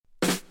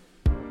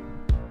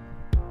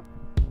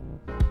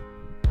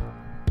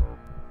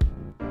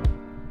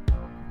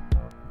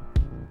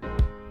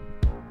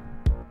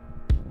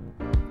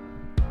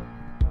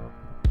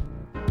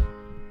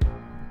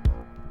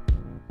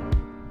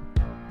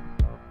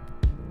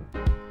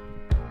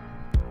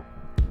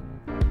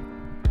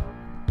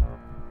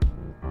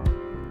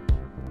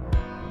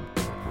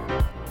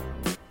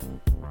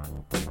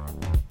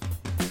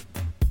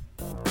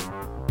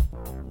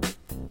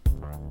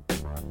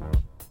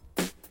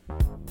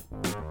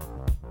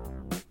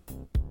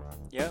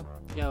Yo.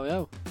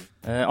 Yo.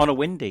 On a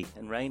windy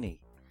and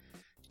rainy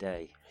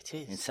day It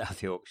is. in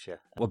South Yorkshire.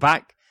 We're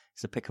back.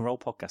 It's a Pick and Roll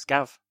podcast.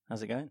 Gav,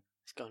 how's it going?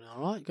 It's going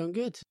all right, going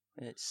good.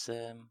 It's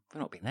we've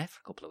not been there for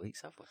a couple of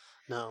weeks, have we?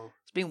 No.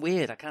 It's been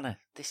weird.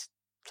 This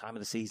time of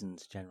the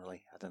season's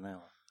generally, I don't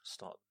know,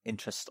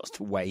 interest starts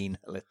to wane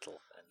a little.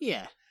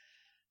 Yeah.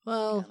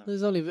 Well,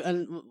 there's only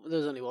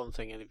one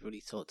thing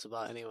anybody talks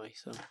about anyway,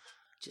 so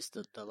just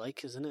the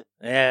Lakers, isn't it?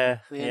 Yeah.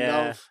 The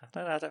end of.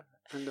 I don't.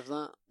 End of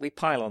that. We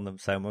pile on them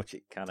so much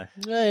it kind of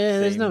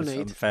there's no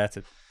need. Unfair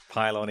to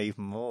pile on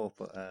even more,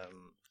 but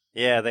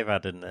they've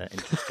had an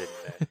interesting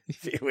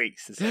few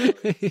weeks.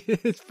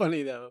 It's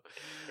funny though.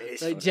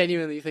 It's like funny.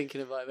 Genuinely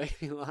thinking about it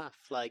makes me laugh.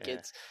 Like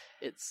it's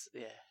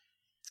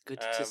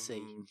good to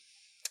see.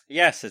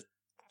 Yes, sort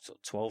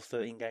of 12,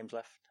 13 games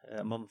left,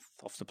 a month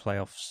off the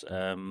playoffs.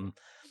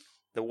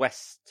 The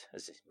West,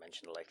 as you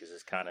mentioned, the Lakers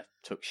has kind of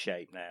took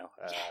shape now.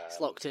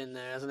 It's locked in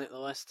there, hasn't it? The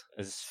West.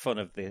 As fun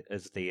as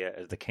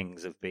the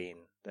Kings have been,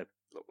 they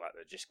look like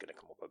they're just going to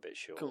come up a bit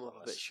short.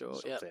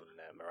 Something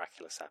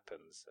miraculous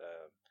happens.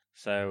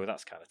 So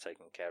that's kind of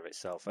taken care of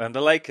itself. And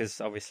the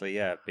Lakers,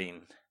 obviously,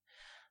 been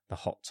the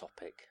hot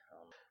topic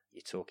on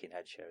your talking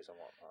head shows and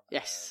whatnot.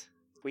 Yes.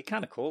 We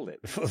kind of called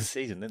it before the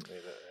season, didn't we?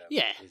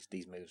 That,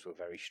 these moves were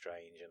very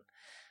strange, and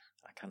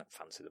I kind of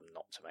fancy them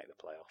not to make the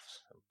playoffs.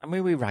 I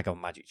mean, we rag on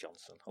Magic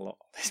Johnson a lot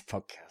on this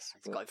podcast.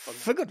 It's quite fun.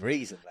 For good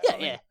reason, though.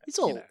 Yeah. It's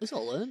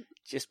all earned.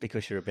 Just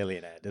because you're a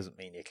billionaire doesn't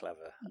mean you're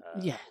clever.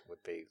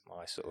 Would be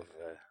my sort of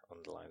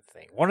underlying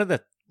thing. One of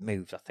the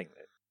moves I think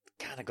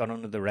that kind of gone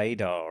under the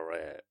radar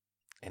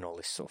in all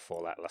this sort of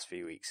fallout the last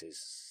few weeks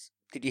is,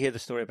 did you hear the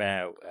story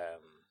about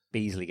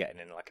Beasley getting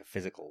in like a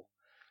physical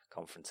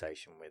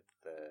confrontation with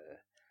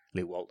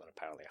Luke Walton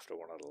apparently after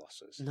one of the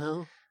losses?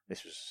 No.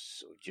 This was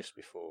sort of just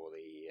before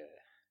the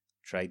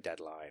trade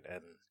deadline,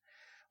 and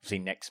obviously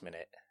next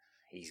minute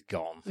he's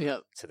gone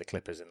to the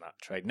Clippers in that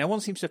trade. No one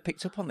seems to have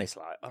picked up on this.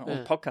 Like on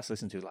podcasts,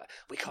 listen to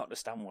we can't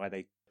understand why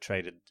they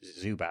traded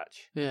Zubac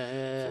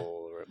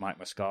for Mike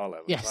Muscala.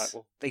 Yes. Like,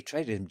 well, they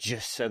traded him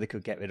just so they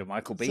could get rid of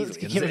Michael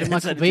Beasley. Get rid of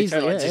Michael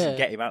Beasley, just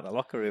get him out of the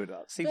locker room.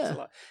 That seems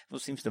to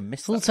seems to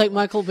miss. We'll take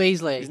Michael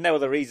Beasley. There's no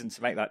other reason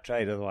to make that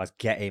trade otherwise.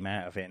 Get him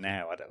out of it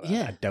now.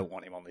 I don't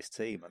want him on this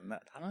team, and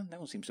no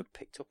one seems to have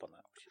picked up on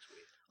that, which is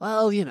weird.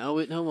 Well,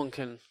 no one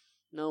can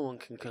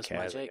cuss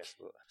Magic.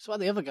 That's why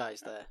the other guy's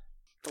there.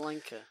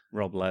 Pelinka.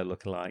 Rob Lowe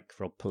lookalike,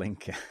 Rob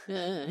Pelinka.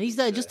 Yeah, he's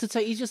there just to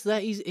take. He's just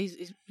there.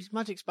 He's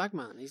Magic's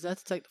bagman. He's there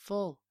to take the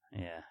fall.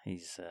 Yeah,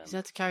 he's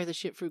there to carry the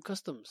ship through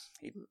customs.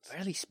 He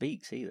barely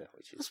speaks either,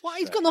 which is that's why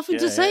he's got nothing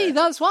to say. Yeah.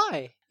 That's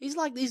why he's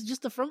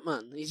just the front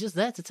man. He's just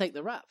there to take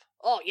the rap.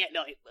 Oh yeah,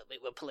 no, it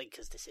was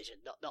Pelinka's decision,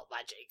 not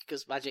Magic,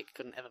 because Magic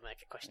couldn't ever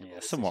make a questionable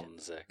decision.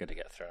 Someone's going to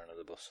get thrown under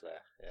the bus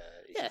there.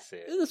 Yeah,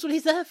 that's what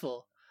he's there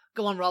for.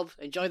 Go on, Rob,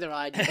 enjoy the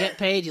ride. You'll get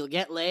paid, you'll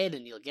get laid,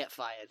 and you'll get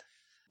fired.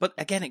 But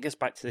again, it goes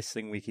back to this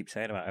thing we keep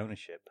saying about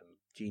ownership. And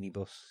Jeannie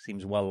Buss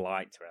seems well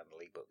liked around the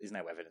league, but there's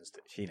no evidence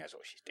that she knows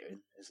what she's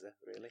doing, is there,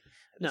 really?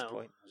 At this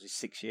point? Was it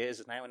 6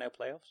 years now and no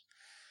playoffs?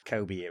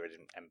 Kobe era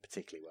didn't end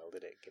particularly well,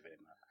 did it? Giving him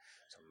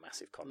that sort of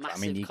massive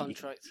contract.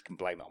 Contract. You can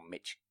blame it on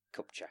Mitch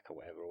Kupchak or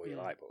whatever, all you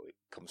like, but it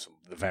comes from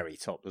the very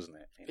top, doesn't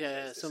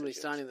it? Somebody's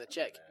signing the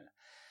check.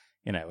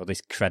 All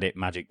this credit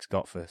Magic's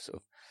got for sort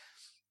of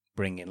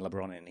bringing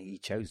LeBron in. He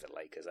chose the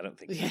Lakers. I don't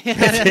think. I don't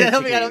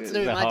think it had all to do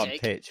with Magic. Hard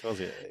pitch, was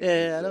it?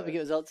 I don't think it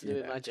was all to do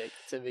with Magic.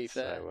 To be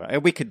fair, so,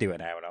 we could do an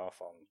hour and a half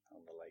on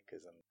the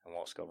Lakers and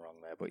what's gone wrong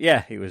there. But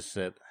yeah, he was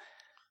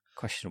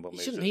questionable.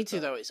 You shouldn't need to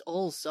though. It's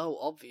all so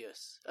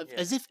obvious.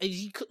 As if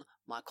you could.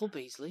 Michael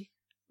Beasley,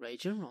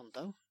 Rajon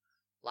Rondo,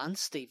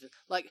 Lance Stevens,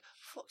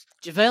 fuck,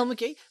 JaVale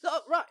McGee.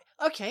 Oh, right,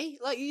 okay,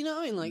 you know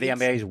what I mean. Like the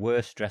NBA's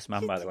worst dressed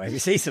man, by the way. If you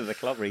see some of the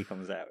clobber he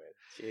comes out with.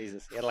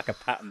 Jesus, he had like a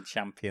patent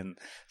champion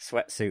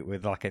sweatsuit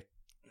with like a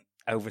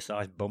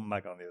oversized bum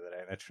bag on the other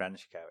day and a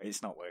trench coat.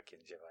 It's not working,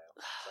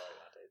 JaVale.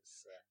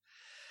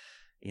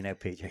 Sorry, lad.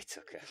 It's PJ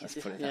Tucker. Let's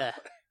put it that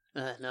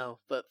way. No,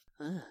 but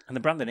and the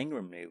Brandon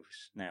Ingram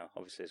news now,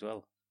 obviously as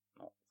well,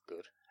 not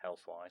good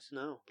health wise.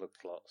 No blood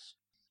clots.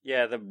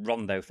 Yeah, the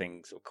Rondo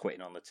thing, sort of quitting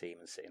on the team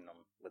and sitting on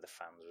with the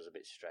fans was a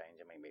bit strange.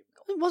 I mean,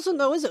 it wasn't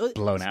though, is it?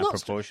 Blown out of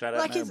proportion. I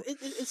don't know.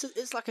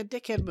 It's like a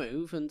dickhead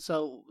move, and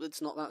so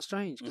it's not that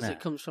strange because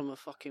it comes from a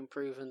fucking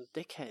proven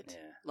dickhead.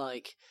 Yeah.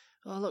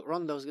 Oh look,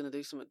 Rondo's going to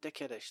do something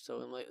dickheadish, so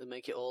we'll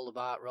make it all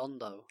about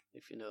Rondo,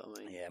 if you know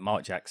what I mean. Yeah,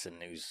 Mark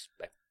Jackson, who's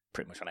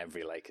pretty much on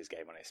every Lakers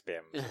game on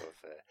SBM,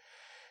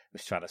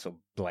 was trying to sort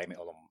of blame it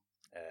all on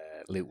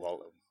Luke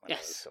Walton.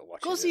 Yes,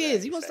 of course he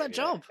is. He wants that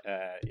job.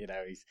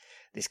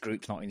 This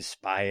group's not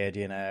inspired.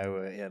 They're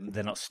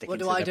not sticking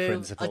to the the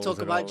principles. I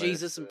talk about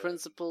Jesus and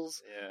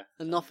principles,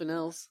 and nothing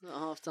else at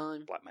half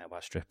time. Blackmail by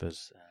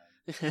strippers.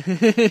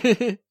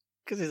 Because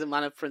he's a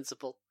man of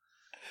principle.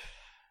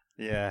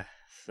 Yeah.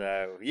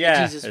 So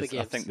Jesus forgives.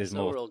 I think there's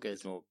more. We're all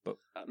good. But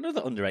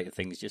another underrated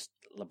thing is just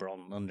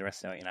LeBron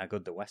underestimating how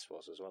good the West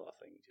was as well. I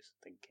think just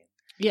thinking.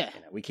 Yeah.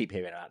 We keep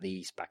hearing about the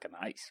East back in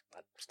the East. I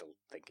still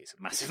think it's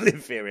a massively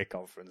inferior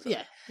conference.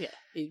 Yeah.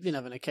 He's been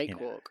having a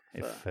cakewalk.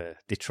 If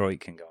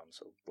Detroit can go on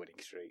sort of winning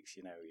winning streaks,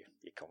 your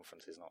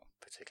confidence is not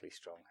particularly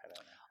strong. I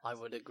don't know.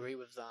 I would agree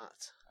with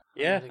that.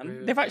 Yeah,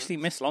 and they've actually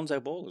missed Lonzo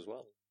Ball as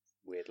well.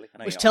 Weirdly, I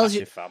know which you're not tells a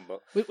you, fan,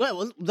 but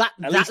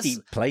at least he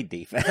played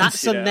defense.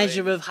 That's a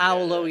measure of how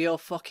low your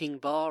fucking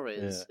bar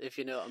is, if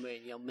you know what I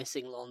mean. You're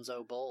missing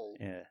Lonzo Ball.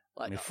 Yeah,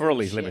 for all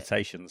his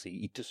limitations,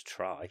 he does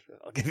try.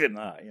 I'll give him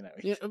that.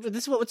 Yeah, but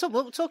this is what we're talking.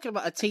 We're talking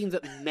about a team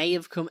that may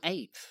have come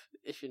 8th,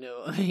 if you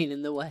know what I mean,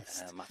 in the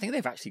West. I think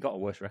they've actually got a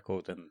worse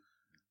record than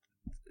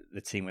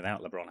the team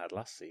without LeBron had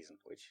last season,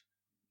 which.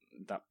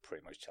 That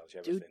pretty much tells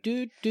you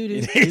everything. You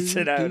need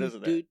to know,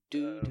 doesn't it?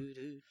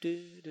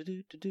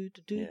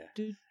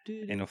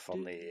 Enough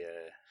on the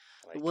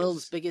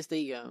world's biggest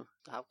ego.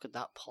 How could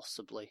that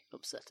possibly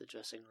upset a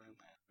dressing room?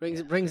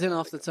 Brings in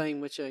off the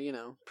team, which are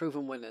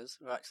proven winners,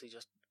 are actually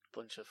just a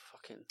bunch of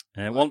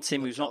fucking. One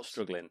team who's not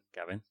struggling,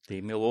 Gavin,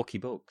 the Milwaukee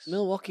Bucks.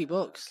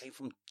 Came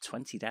from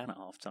 20 down at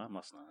half time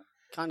last night.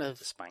 Kind of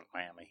to spank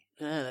Miami.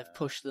 Yeah, they've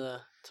pushed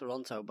the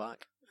Toronto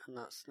back, and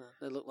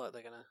they look like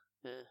they're gonna.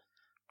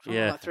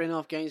 Yeah. Like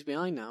 3.5 games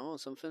behind now or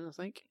something, I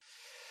think.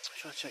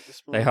 Should I check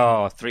this morning? They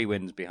are 3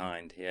 wins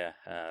behind, yeah.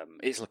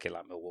 It's looking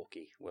like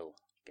Milwaukee will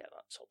get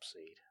that top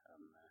seed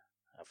and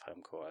have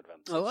home court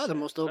advantage. Oh, the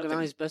most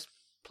organised, best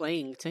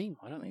playing team.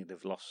 I don't think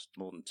they've lost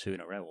more than 2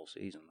 in a row all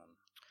season. And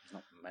there's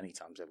not many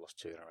times they've lost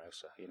 2 in a row,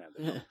 so,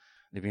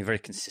 they've been very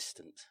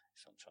consistent,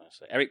 is what I'm trying to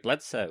say. Eric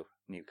Bledsoe,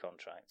 new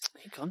contract.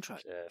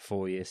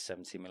 4 years,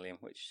 $70 million,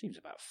 which seems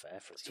about fair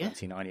for a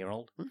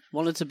 29-year-old.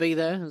 Wanted to be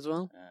there as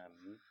well.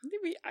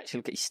 If we actually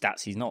look at his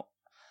stats, he's not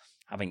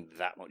having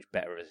that much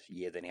better a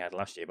year than he had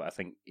last year, but I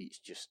think it's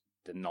just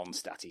the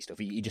non-statty stuff.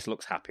 He just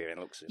looks happier and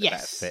looks in a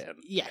better fit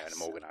and in a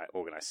more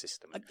organised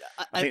system.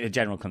 I think the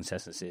general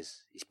consensus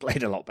is he's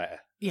played a lot better.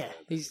 Yeah,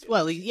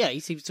 he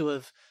seems to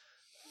have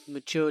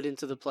matured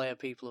into the player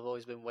people have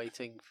always been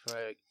waiting for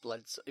Eric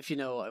Bledsoe, if you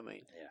know what I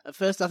mean. Yeah. At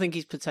first, I think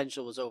his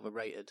potential was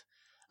overrated,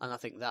 and I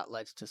think that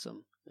led to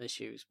some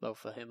issues, both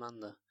for him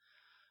and the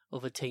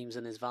other teams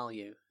and his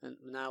value. And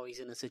now he's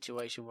in a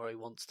situation where he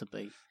wants to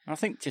be. I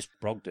think just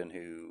Brogdon,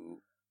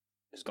 who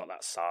has got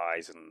that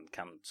size and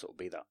can sort of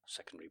be that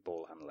secondary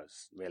ball handler,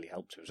 has really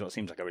helped him. So it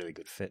seems like a really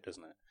good fit,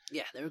 doesn't it?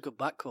 Yeah, they're a good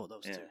backcourt,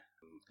 those two.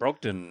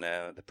 Brogdon,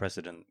 the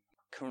president,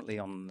 currently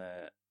on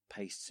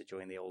pace to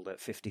join the old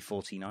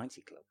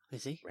 50-40-90 club.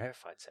 Is he?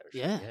 Rarefied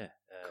territory. Yeah.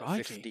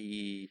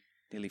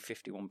 nearly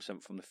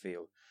 51% from the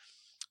field,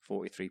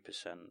 43%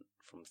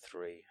 from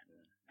 3,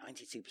 and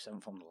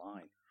 92% from the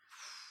line.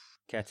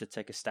 Care to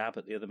take a stab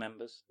at the other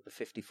members of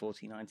the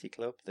 50-40-90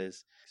 club?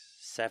 There's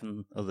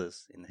 7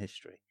 others in the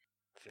history.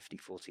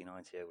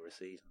 50-40-90 over a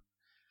season.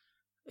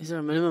 Is there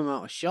a minimum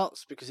amount of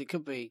shots? Because it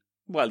could be.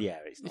 Well, yeah,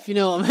 it's not. If you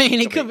know what I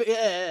mean, it could be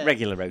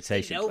regular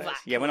rotation players.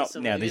 Yeah, we're not.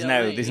 No,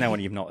 there's no one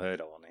you've not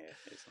heard of on here.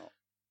 It's not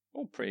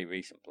all pretty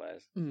recent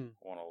players.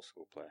 One old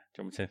school player.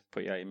 Do you want me to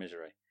put you out of your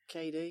misery?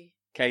 KD.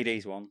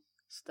 KD's one.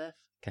 Steph.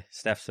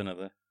 Steph's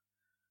another.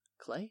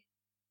 Clay.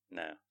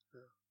 No.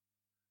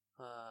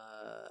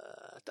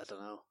 I don't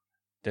know.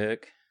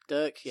 Dirk.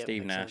 Yeah.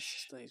 Steve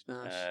Nash. Steve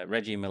Nash.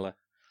 Reggie Miller.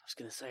 I was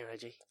going to say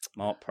Reggie.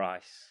 Mark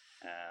Price.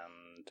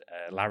 And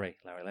Larry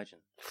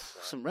Legend.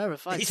 Some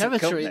rarefied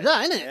territory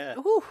there, isn't it? Yeah.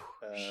 Ooh,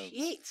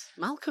 shit.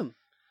 Malcolm.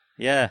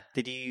 Yeah.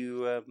 Did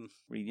you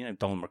read,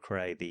 Donald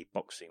McRae, the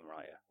boxing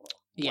writer?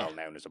 Well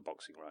known as a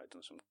boxing writer,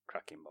 done some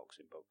cracking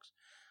boxing books.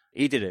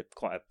 He did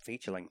quite a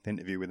feature-length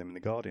interview with him in The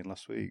Guardian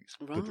last week. It's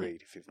a good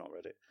read if you've not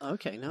read it.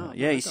 Okay, no.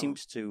 He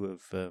seems to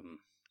have...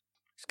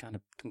 he's kind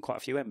of done quite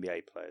a few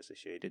NBA players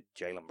this year. He did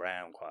Jaylen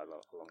Brown, quite a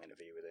long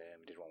interview with him.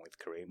 He did one with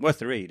Kareem. Worth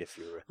the read if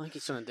you're... I think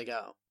he's trying to dig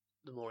out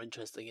the more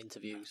interesting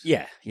interviews.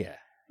 Yeah.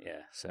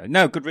 So,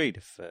 no, good read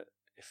if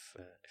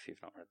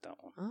you've not read that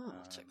one. Oh,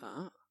 I'll check that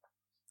out.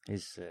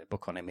 His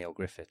book on Emil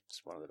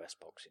Griffith's one of the best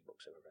boxing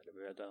books I've ever read. Have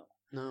you read that?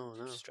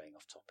 No. Just straying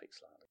off topic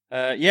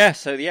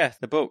slightly.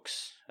 The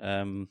books.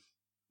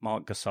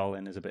 Mark Gasol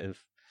in as a bit of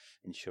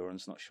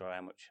insurance. Not sure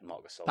how much.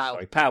 Mark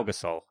Gasol. Pau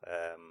Gasol.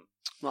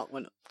 Mark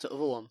went to the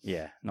other one.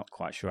 Yeah, not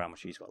quite sure how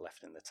much he's got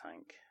left in the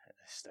tank at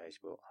this stage,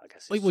 but I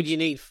guess. Would you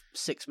need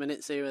 6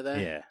 minutes here or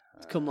there? Yeah.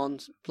 Come on,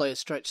 play a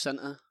stretch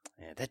centre.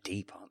 Yeah, they're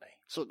deep, aren't they?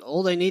 So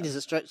all they need is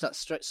a stretch.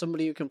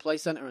 Somebody who can play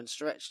centre and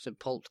stretch to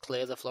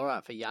clear the floor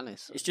out for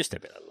Giannis. It's just a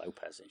bit of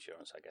Lopez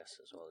insurance, I guess,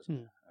 as well,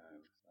 isn't it?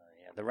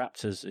 The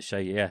Raptors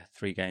show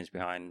 3 games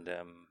behind.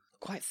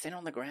 Quite thin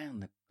on the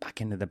ground. They're back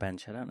into the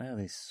bench. I don't know.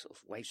 They sort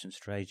of waves and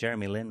strays.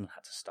 Jeremy Lin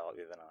had to start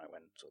the other night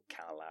when sort of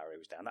Kyle Lowry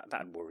was down.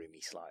 That'd worry me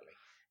slightly.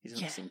 He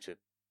doesn't seem to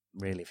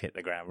really have hit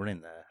the ground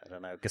running there. I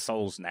don't know.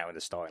 Gasol's now in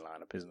the starting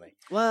lineup, isn't he?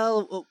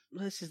 Well,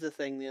 this is the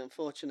thing. The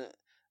unfortunate.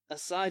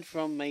 Aside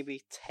from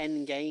maybe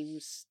 10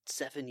 games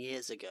 7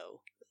 years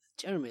ago,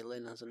 Jeremy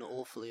Lin has an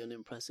awfully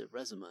unimpressive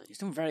resume. He's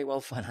done very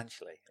well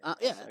financially.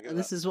 And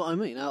this is what I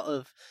mean. Out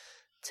of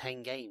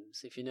 10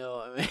 games, if you know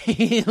what I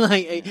mean,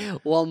 like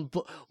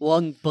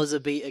one buzzer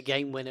beater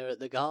game winner at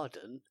the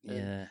Garden.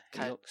 Yeah,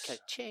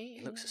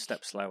 he looks a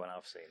step slow when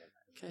I've seen him.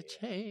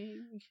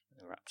 Ka-ching.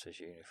 The Raptors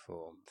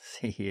uniform.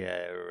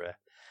 Yeah.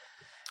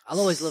 I'll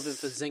always love him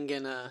for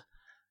zinging.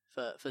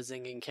 For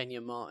zinging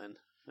Kenyon Martin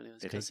and he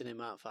was cussing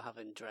him out for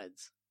having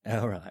dreads.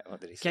 Oh, right.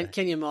 What did he say?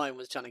 Kenyon Martin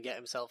was trying to get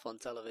himself on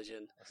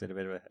television. Was it a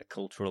bit of a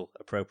cultural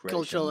appropriation?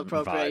 Cultural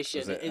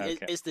appropriation. Okay.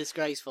 It's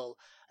disgraceful.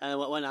 And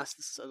when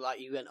asked, like,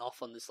 you went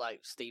off on this,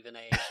 like, Stephen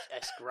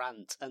A.'s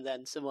rant, and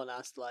then someone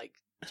asked, like,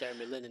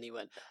 Jeremy Lin, and he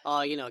went,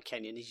 "Oh, you know,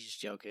 Kenyon, he's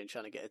just joking and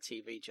trying to get a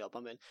TV job."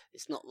 I mean,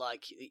 it's not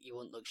like you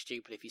wouldn't look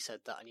stupid if you said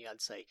that and you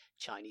had, say,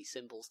 Chinese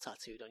symbols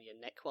tattooed on your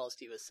neck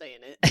whilst you were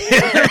saying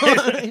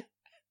it.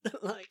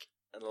 Like,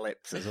 and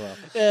lips as well.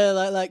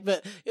 Yeah,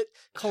 but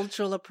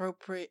cultural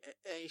appropriation.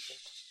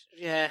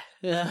 Yeah,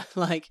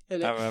 like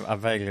I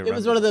vaguely remember. It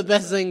was one of the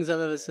best things I've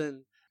ever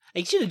seen.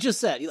 He should have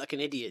just said, "You're like an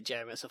idiot,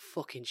 Jeremy. It's a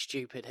fucking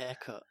stupid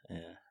haircut."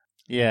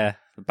 Yeah.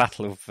 The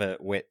battle of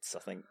wits. I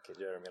think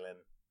Jeremy Lin.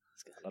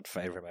 I'd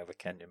favour him over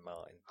Kenyon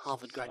Martin.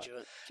 Harvard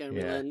graduate,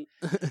 Jeremy Lin.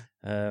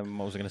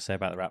 What was I going to say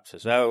about the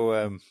Raptors?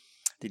 Oh,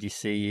 did you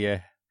see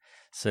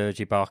Serge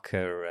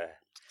Ibaka?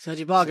 Serge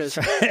Ibaka's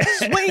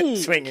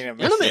swinging and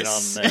missing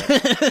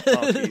on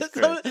Marquise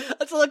Chris.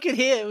 That's all I could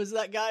hear was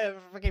that guy of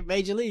fucking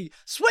Major League.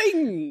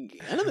 Swing!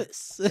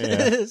 Animus.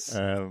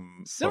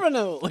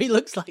 Cyrano. He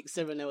looks like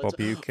Cyrano. Bob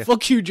Uecker.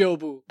 Fuck you,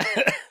 Jobu.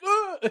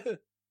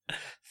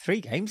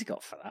 3 games he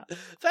got for that.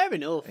 Fair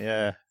enough.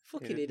 Yeah.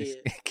 Fucking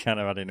idiot. He kind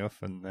of had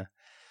enough and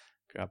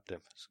grabbed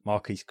him.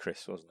 Marquise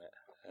Chris, wasn't it?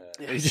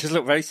 He just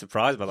looked very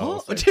surprised by the whole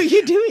thing. What are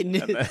you doing?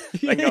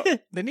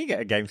 Didn't he get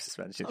a game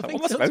suspension? What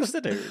am I supposed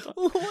to do?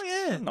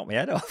 Knock my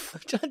head off.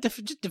 I'm trying to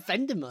just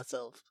defending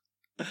myself.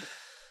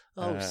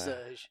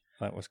 Serge.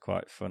 That was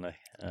quite funny.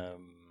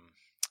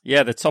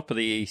 The top of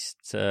the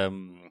East,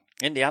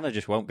 Indiana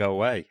just won't go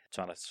away.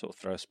 Trying to sort of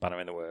throw a spanner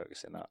in the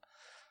works in that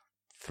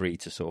 3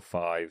 to sort of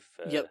 5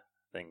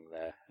 thing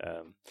there.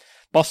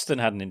 Boston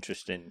had an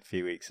interesting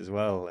few weeks as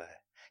well.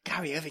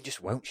 Kyrie Irving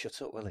just won't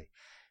shut up, will he?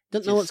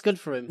 Doesn't know what's good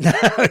for him. No,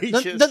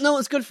 doesn't know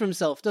what's good for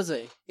himself, does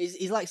he?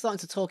 He's like starting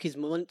to talk his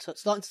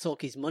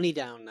money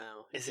down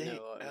now. Is he?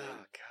 Oh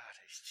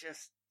God,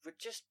 but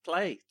just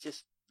play.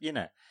 Just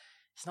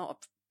it's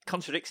not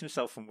contradicts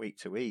himself from week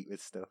to week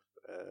with stuff.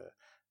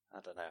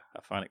 I don't know.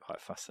 I find it quite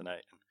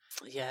fascinating.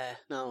 Yeah,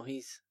 no,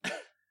 he's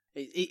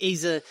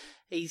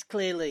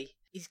clearly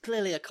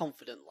a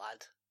confident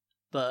lad,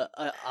 but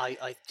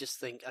I just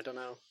think I don't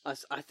know.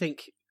 I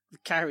think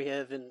Kyrie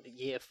Irving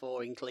year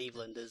 4 in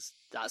Cleveland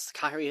that's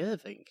Kyrie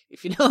Irving.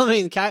 If you know what I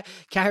mean,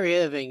 Kyrie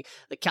Irving,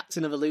 the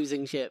captain of a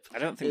losing ship. I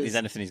don't think there's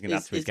anything he's going to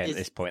add to his game at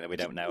this point that we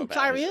don't know about.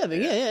 Kyrie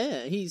Irving,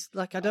 yeah. He's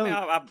like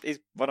he's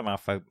one of my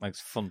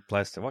most fun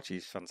players to watch.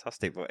 He's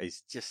fantastic, but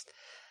he's just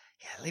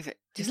leave it.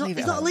 Just leave it.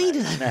 He's not a leader.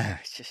 No,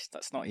 it's just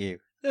that's not you.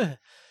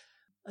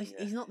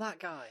 He's not that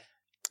guy.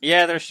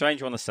 Yeah, they're a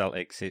strange one. The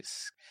Celtics.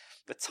 It's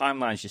the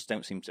timelines just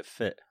don't seem to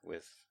fit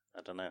with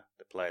the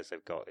players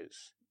they've got.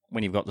 It's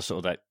when you've got the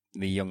sort of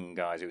the young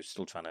guys who are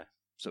still trying to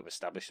sort of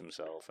establish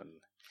themselves. And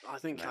I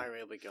think Kyrie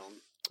will be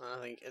gone.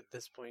 I think at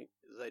this point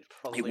they'd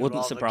probably it wouldn't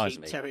rather surprise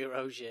keep me. Terry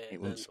Rozier. It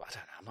wouldn't. I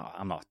don't know.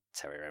 I'm not a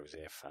Terry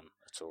Rozier fan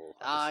at all.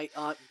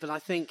 But I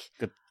think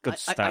good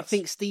stats. I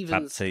think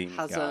Stevens he's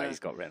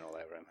got written all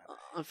over him.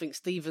 I think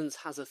Stevens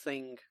has a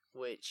thing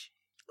which,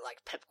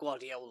 like Pep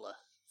Guardiola,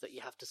 that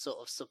you have to sort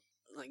of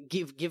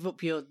give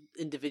up your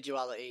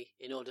individuality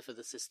in order for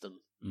the system,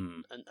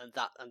 and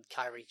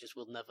Kyrie just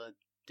will never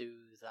do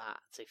that,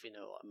 if you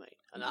know what I mean.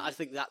 And I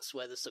think that's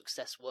where the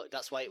success worked.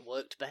 That's why it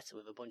worked better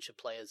with a bunch of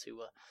players who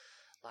were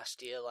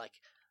last year like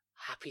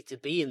happy to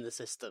be in the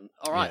system.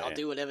 All right, I'll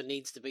do whatever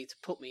needs to be to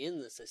put me in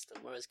the system.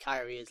 Whereas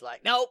Kyrie is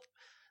like, nope,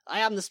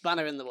 I am the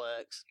spanner in the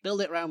works. Build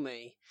it around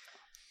me.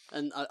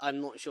 And I'm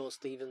not sure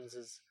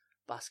Stevens'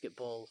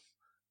 basketball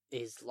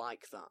is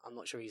like that. I'm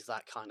not sure he's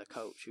that kind of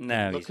coach.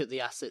 Look at the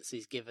assets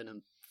he's given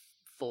and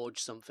forge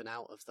something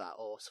out of that,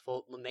 or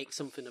make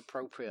something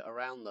appropriate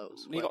around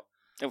those.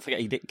 Don't forget,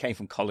 he came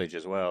from college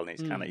as well, and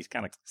he's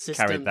kind of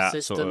carried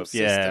that sort of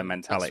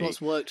mentality. That's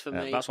what's worked for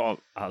me. That's what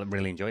I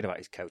really enjoyed about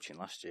his coaching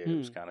last year. It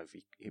was kind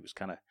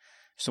of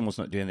if someone's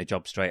not doing the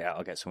job straight out,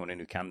 I'll get someone in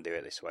who can do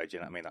it this way. Do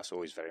you know what I mean? That's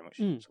always very much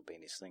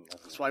been his thing.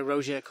 That's why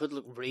Rozier could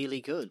look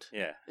really good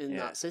in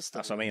that system.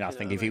 That's what I mean. I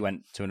think if he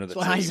went to another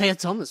team, Isaiah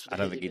Thomas, I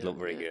don't think he'd look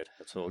very good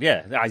at all.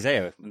 Yeah,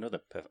 Isaiah,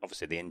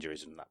 obviously the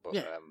injuries and that, but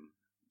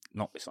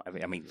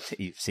I mean,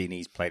 you've seen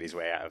he's played his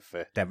way out of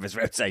Denver's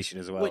rotation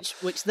as well.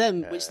 Which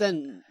then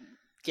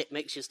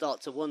makes you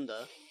start to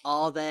wonder: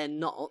 are there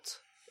not,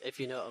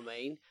 if you know what I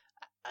mean,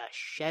 a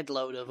shed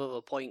load of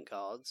other point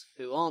guards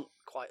who aren't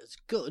quite as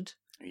good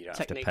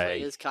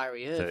technically as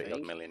Kyrie Irving,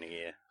 $30 million a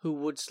year, who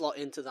would slot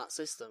into that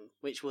system,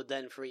 which would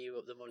then free you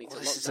up the money to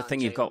lock down the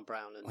thing you've got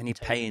Brown when you're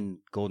paying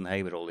Gordon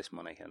Hayward all this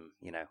money, and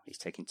he's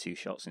taking 2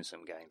 shots in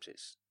some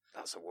games.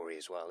 That's a worry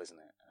as well, isn't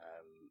it?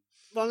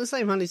 Well, on the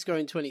same hand, he's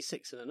scoring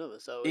 26 in another.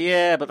 So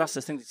but that's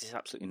the thing. There's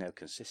absolutely no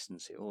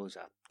consistency. Always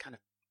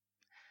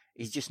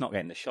he's just not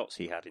getting the shots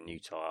he had in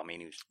Utah. I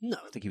mean,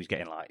 I think he was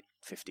getting like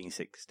 15,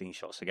 16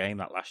 shots a game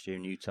that last year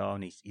in Utah,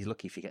 and he's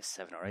lucky if he gets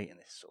 7 or 8 in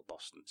this sort of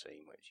Boston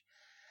team, which,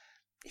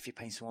 if you're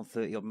paying someone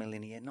 $30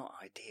 million a year, not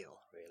ideal,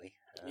 really.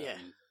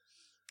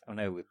 I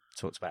know we've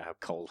talked about how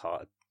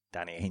cold-hearted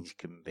Danny Ainge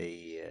can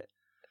be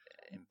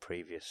in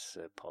previous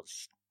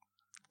pods.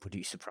 Would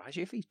it surprise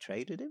you if he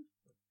traded him?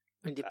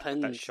 It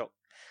depends. That shock.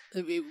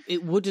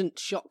 It wouldn't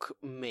shock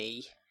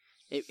me.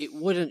 It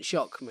wouldn't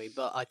shock me,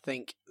 but I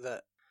think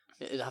that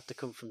it'd have to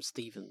come from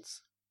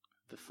Stevens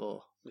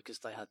before, because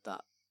they had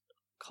that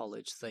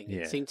college thing.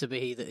 Yeah. It seemed to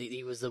be that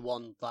he was the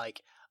one,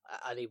 like,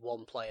 I need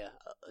one player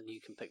and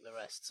you can pick the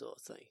rest sort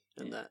of thing.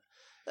 And that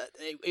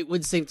it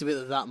would seem to be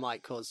that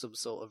might cause some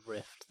sort of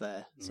rift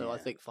there. So I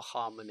think for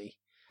harmony.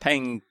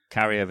 Paying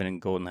Kyrie Irving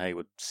and Gordon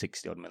Hayward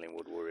 60-odd million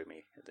would worry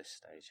me at this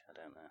stage. I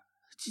don't know.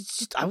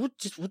 I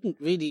wouldn't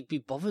really be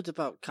bothered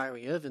about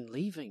Kyrie Irving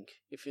leaving,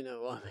 if you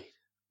know what I mean.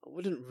 I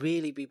wouldn't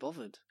really be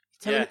bothered.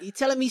 You're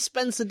telling me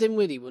Spencer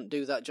Dinwiddie wouldn't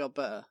do that job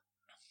better?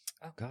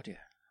 Oh, God, yeah.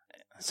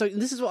 So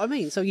this is what I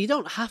mean. So you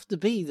don't have to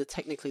be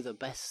technically the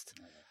best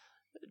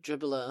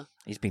dribbler.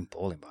 He's been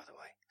balling, by the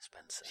way,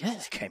 Spencer. Yeah.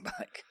 He came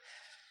back.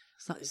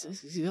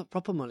 He's got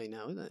proper money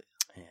now, isn't it?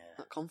 Yeah.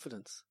 That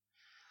confidence.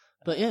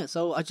 But yeah,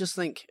 so I just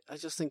think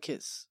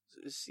it's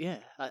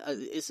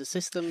a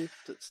system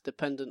that's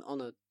dependent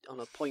on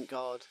a point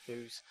guard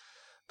who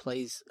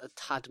plays a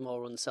tad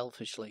more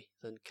unselfishly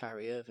than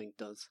Kyrie Irving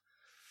does.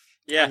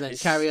 Yeah, and then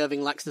Kyrie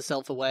Irving lacks the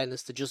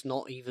self-awareness to just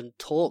not even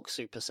talk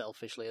super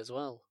selfishly as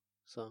well.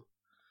 So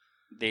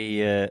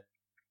the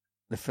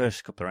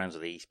first couple of rounds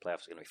of the East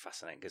playoffs are going to be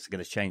fascinating because they're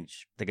going to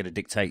change. They're going to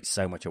dictate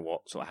so much of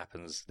what sort of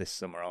happens this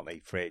summer, aren't they?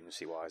 Free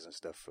agency wise and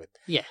stuff. With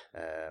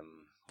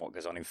what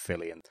goes on in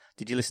Philly. And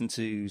did you listen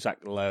to Zach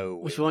Lowe?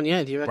 Which one?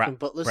 Yeah, do you reckon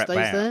Butler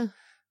stays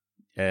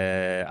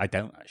there? I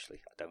don't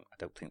actually. I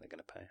don't think they're going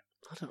to pay him.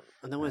 I don't.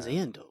 And then where's he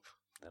end up?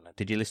 I don't know.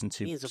 Did you listen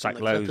to Zach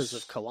Lowe's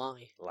of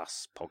Kawhi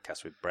last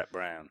podcast with Brett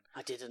Brown?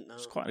 I didn't know.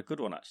 It's quite a good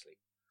one actually.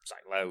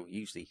 Zach Lowe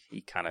usually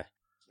he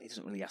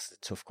doesn't really ask the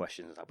tough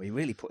questions, but he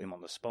really put him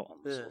on the spot on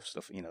the sort of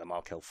stuff. You know, the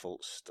Markelle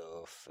Fultz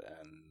stuff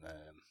and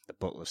the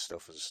Butler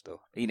stuff and stuff.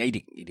 He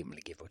didn't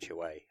really give much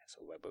away,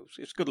 but it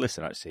was a good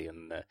listen actually.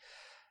 And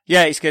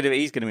he's going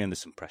to be under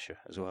some pressure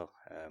as well.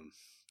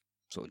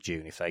 Sort of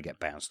June if they get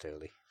bounced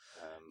early.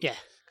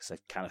 Because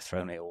they've kind of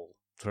thrown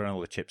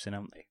all the chips in,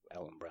 haven't they?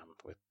 Elton Brand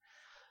with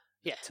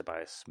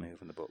Tobias move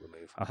and the Butler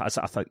move. I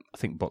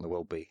think Butler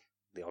will be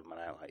the odd man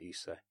out, like you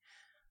say.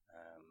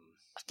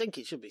 I think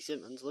it should be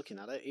Simmons. Looking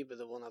at it, he'd be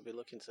the one I'd be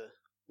looking to.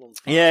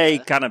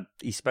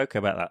 He spoke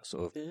about that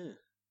sort of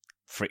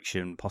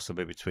friction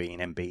possibly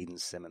between Embiid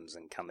and Simmons,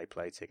 and can they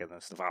play together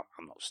and stuff.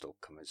 I'm not still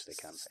convinced they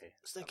can.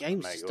 Their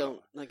games just don't.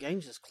 Their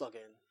games just clog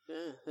in.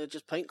 Yeah, they're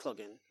just paint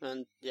clogging,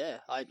 and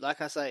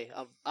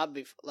I'd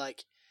be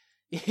like,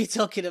 you're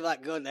talking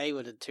about Gordon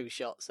Hayward and 2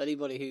 shots.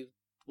 Anybody who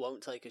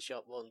won't take a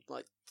shot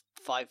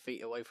 5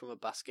 feet away from a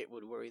basket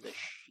would worry the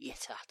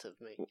shit out of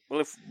me.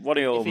 Well,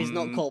 if he's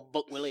not called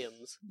Buck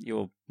Williams,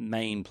 your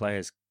main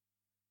players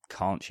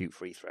can't shoot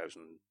free throws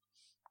and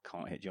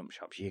can't hit jump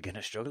shots, you're going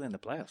to struggle in the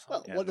playoffs.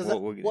 Well, what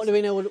do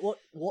we know?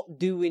 What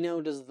do we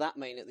know? Does that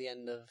mean at the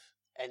end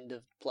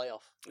of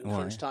playoff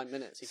crunch time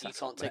minutes if you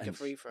can't take a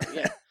free throw?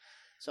 Yeah.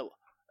 So,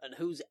 and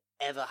who's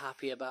ever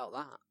happy about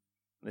that?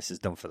 This is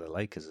done for the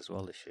Lakers as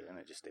well this year, isn't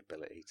it? Just the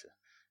ability to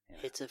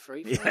hit a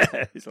free throw.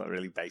 Yeah, it's like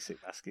really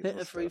basic basketball.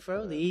 Hit a free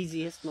throw, the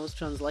easiest, most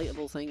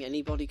translatable thing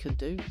anybody could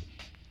do.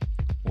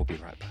 We'll be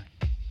right back.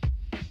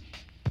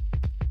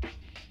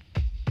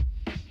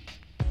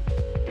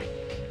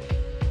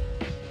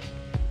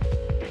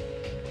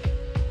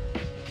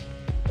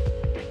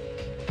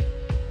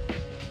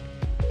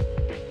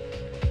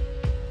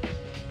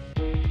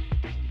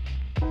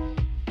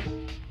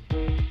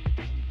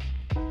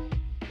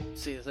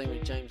 See the thing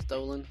with James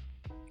Dolan?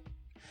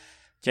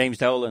 James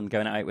Dolan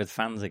going at it with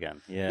fans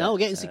again. Yeah. No,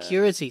 getting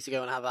security to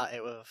go and have at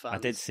it with fans. I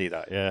did see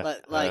that, yeah.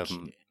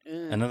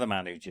 Another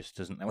man who just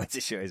doesn't know where to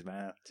shut his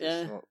mouth.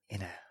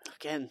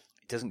 Again.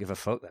 He doesn't give a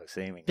fuck, though,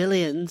 seemingly.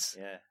 Billions.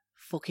 Yeah.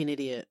 Fucking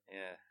idiot.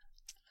 Yeah.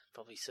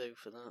 Probably sue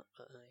for that,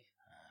 but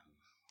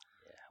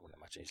I wouldn't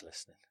imagine he's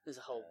listening. There's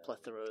a whole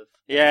plethora of...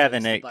 Yeah,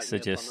 the Knicks are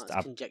just...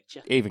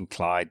 conjecture. Even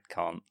Clyde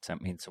can't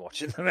tempt me into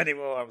watching them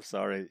anymore. I'm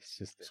sorry.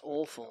 It's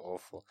awful.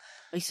 Awful.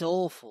 It's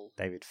awful.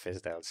 David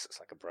Fizdale just looks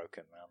like a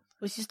broken man.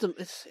 It's just...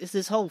 It's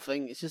this whole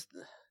thing. It's just...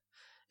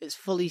 It's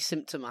fully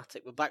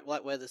symptomatic. We're back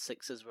like where the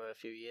Sixers were a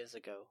few years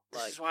ago.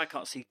 This is why I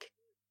can't see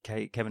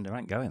Kevin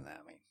Durant going there.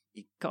 I mean,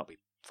 you got to be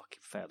fucking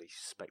fairly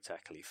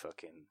spectacularly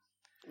fucking...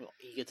 What,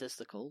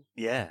 egotistical?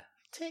 Yeah.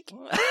 Tick.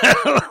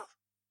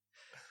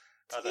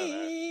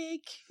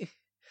 Tick.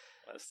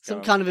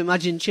 Some kind of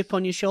imagined chip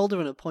on your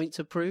shoulder and a point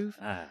to prove.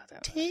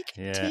 Tick.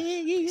 Yeah.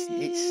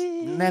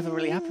 It's never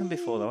really happened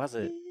before, though, has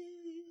it?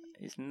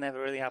 It's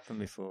never really happened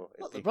before.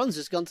 Well, LeBron's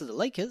just gone to the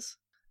Lakers.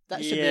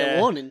 That should be a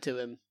warning to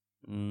him.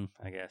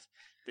 I guess.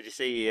 Did you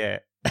see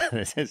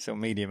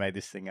some media made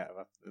this thing out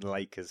of the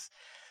Lakers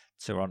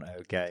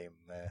Toronto game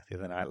the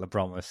other night?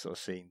 LeBron was sort of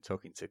seen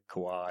talking to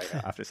Kawhi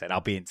after saying, I'll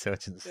be in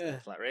touch and stuff. Yeah.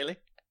 Like, really?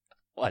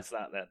 Why's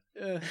that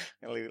then?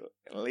 Yeah.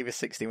 Leave a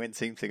 60-win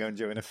team to go and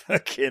join a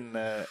fucking...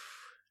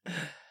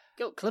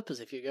 Go Clippers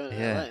if you're going to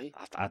LA.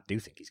 I do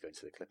think he's going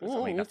to the Clippers.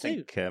 I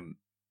think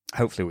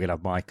hopefully we're going to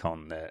have Mike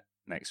on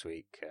next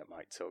week.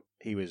 Mike talk.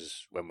 He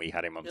was when we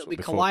had him on. It'll be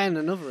before... Kawhi and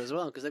another as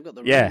well because they've got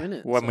the room in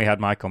it. When we had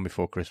Mike on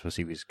before Christmas,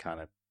 he was kind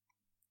of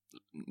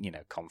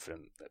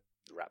confident that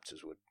the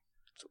Raptors would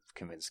sort of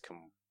convince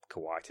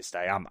Kawhi to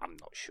stay. I'm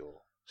not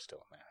sure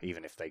still now.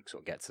 Even if they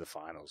sort of get to the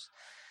finals,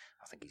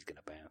 I think he's going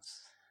to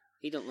bounce.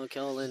 He don't look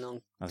all in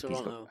on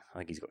Toronto. I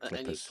think he's got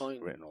Clippers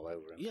written all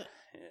over him.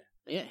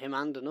 Yeah, him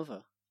and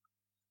another,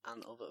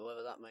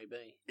 whoever that may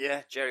be.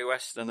 Yeah, Jerry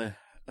West and the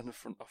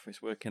front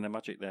office working the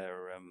magic there.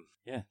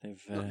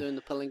 They've not doing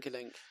the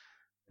palinka-dink.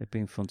 They've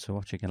been fun to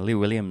watch again. Lou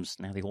Williams,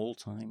 now the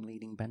all-time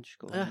leading bench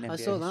scorer. Yeah, I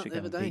saw that the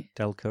other day.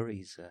 Del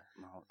Curry's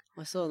mark.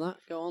 I saw that.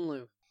 Go on,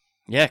 Lou.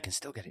 Yeah, can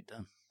still get it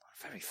done.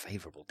 A very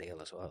favourable deal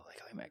as well. They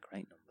got him at a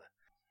great number.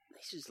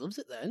 He just loves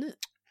it there, isn't it?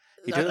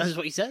 He does. That's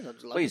what he said.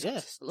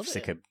 He's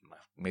sick of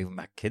moving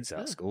back kids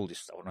out of school.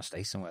 I want to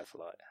stay somewhere for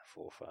like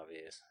 4 or 5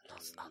 years.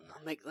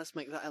 Let's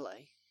make that LA.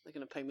 They're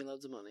going to pay me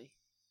loads of money.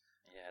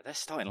 Yeah, their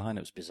starting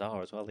lineup's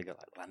bizarre as well. They got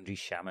like Landry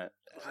Shamet,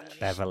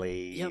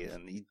 Beverly,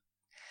 and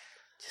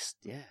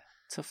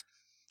tough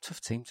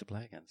team to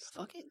play against.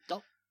 Fucking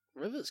Doc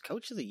Rivers,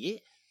 Coach of the Year.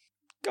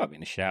 Got to be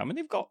in the shout. I mean,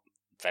 they've got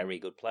very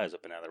good players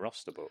up and down the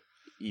roster, but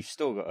you've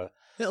still got to.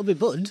 It'll be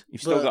Bud.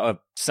 You've still got to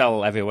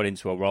sell everyone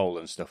into a role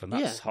and stuff, and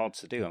that's hard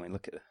to do. I mean,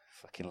 look at the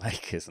fucking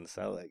Lakers and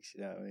Celtics.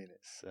 You know what I mean?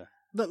 It's.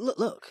 But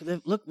look,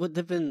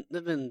 they've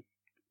been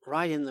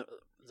riding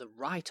the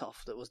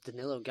write-off that was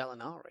Danilo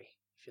Gallinari.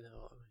 If you know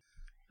what I mean.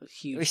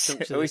 Huge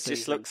chunks of the always season.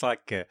 Just looks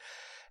like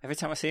every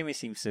time I see him, he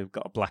seems to have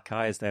got a black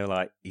eye. As they're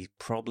like he's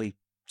probably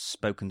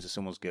spoken to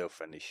someone's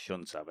girlfriend. He's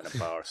shunned having a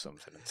bar or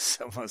something, and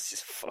someone's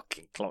just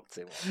fucking clocked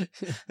him.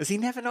 Has he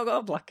never not got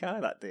a black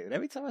eye? That dude.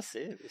 Every time I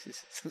see him, it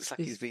looks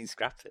like he's been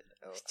scrapping.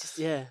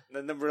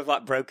 The number of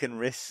like broken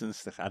wrists and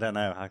stuff. I don't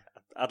know.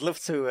 I'd love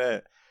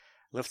to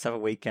have a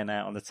weekend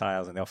out on the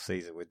tiles in the off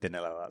season with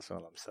Danilo. That's all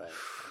I'm saying.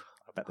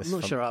 I'm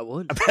not sure I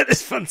would. I bet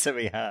there's fun to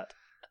be had.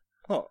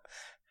 What?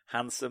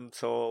 Handsome,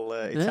 tall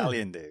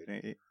Italian dude.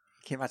 Can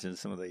you imagine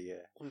some of the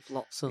with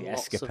lots and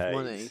lots escapades of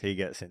money he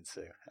gets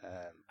into?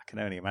 I can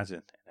only imagine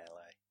in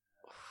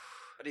LA.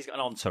 But he's got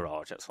an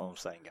entourage. That's all I'm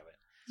saying, Gavin.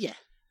 Yeah.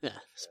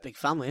 It's a big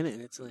family, isn't it,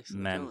 in Italy? So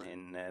men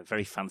in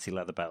very fancy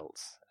leather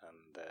belts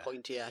and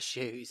pointy ass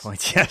shoes.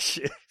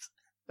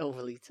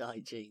 Overly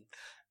tight jeans.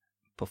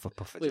 Puffer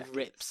with jackets.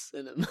 rips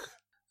in them.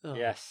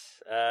 Yes.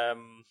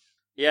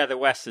 The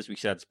West, as we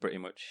said, is pretty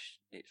much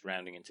it's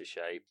rounding into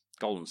shape.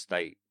 Golden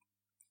State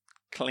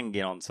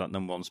clinging on to that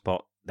number one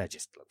spot. They're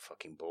just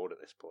fucking bored at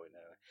this point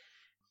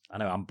now. I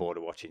know I'm bored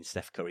of watching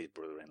Steph Curry's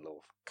brother-in-law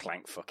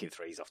clank fucking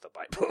threes off the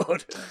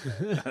backboard.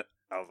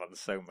 Alvan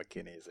So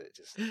McKinney, is it?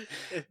 Just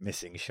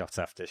missing shot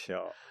after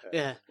shot.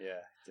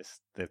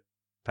 Just the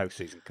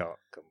postseason can't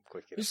come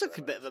quick enough. It's like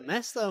a bit of a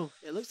mess, though.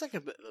 It looks like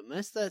a bit of a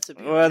mess there, to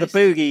be honest. Well, the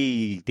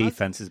boogie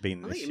defense has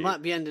been I this think year. You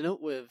might be ending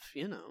up with,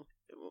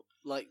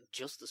 like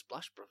just the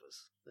Splash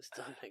Brothers this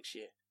time next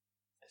year.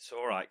 It's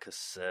all right,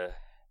 because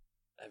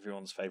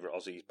everyone's favourite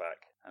Aussie's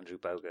back, Andrew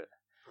Bogut.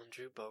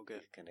 He's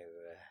going to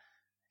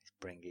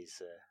bring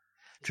his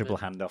triple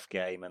handoff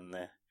game and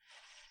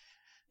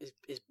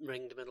his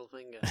ringed middle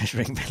finger. His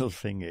ringed middle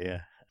finger,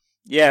 yeah.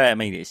 Yeah, I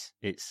mean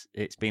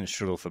it's been a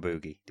struggle for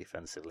Boogie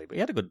defensively, but he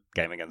had a good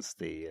game against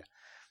the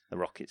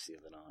Rockets the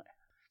other night.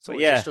 So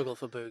it's a struggle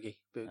for Boogie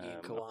and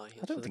Kawhi.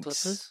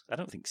 I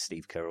don't think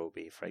Steve Kerr will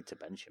be afraid to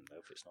bench him though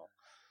if it's not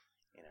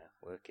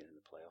working in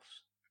the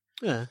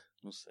playoffs. Yeah,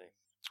 we'll see.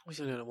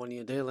 He's only on a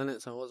 1-year deal, isn't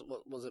it? So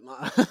what does it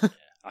matter?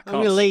 I'm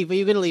going to leave, but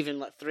you're going to leave in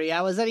like 3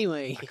 hours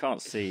anyway. I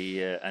can't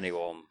see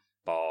anyone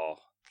bar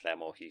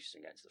them or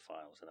Houston getting to the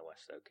finals in the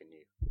West, though, can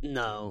you?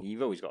 No.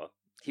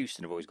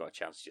 Houston have always got a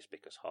chance just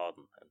because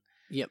Harden. And,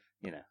 yep.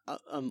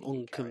 I'm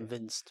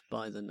unconvinced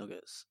by the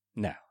Nuggets.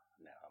 No, I'm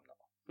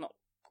not.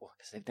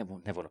 Because they've never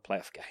won a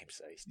playoff game,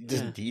 so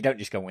you don't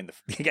just go win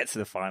you get to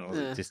the finals.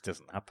 It just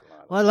doesn't happen like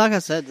that. Well, like I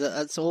said,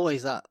 that's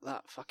always that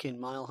fucking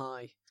mile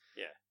high.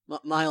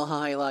 Mile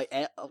high, like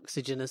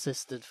oxygen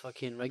assisted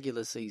fucking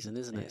regular season,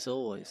 isn't it? It's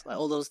always like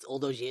all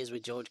those years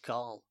with George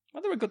Karl.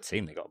 Well, they're a good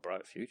team. They got a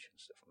bright future and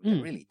stuff. I mean,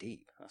 they're really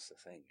deep. That's the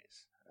thing.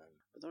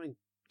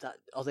 But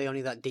are they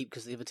only that deep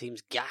because the other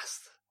team's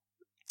gassed?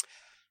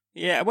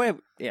 Yeah, well,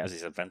 it has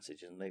its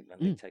advantage, and they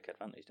take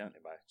advantage, don't they,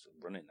 by sort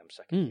of running them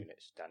second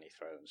units down your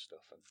throat and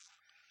stuff. And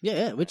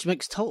yeah, which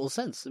makes total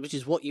sense. Which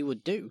is what you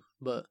would do.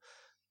 But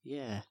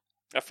yeah,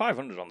 they're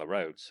 500 on the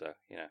road, so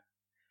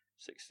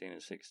 16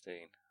 and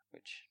 16.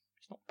 Which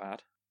is not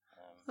bad.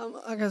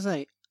 Like I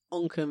say,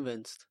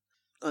 unconvinced.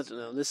 I don't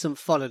know. There's some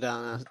fodder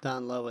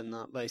down low in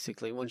that,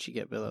 basically. Once you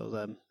get below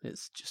them,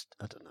 it's just,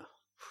 I don't know.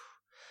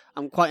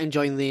 I'm quite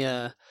enjoying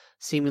the,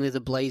 seemingly the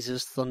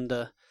Blazers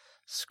Thunder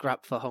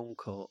scrap for home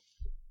court.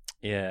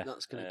 Yeah.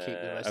 That's going to keep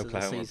the rest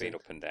Oklahoma of the season. Oklahoma been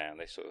up and down.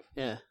 They sort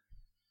of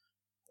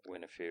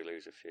win a few,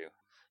 lose a few.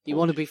 You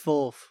want to be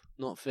 4th,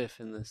 not 5th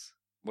in this.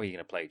 Well, you're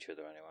going to play each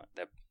other anyway.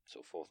 They're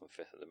sort of 4th and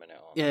 5th at the minute,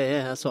 aren't they?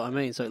 Yeah, that's what I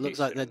mean. So it looks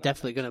like they're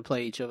definitely going to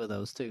play each other,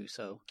 those two.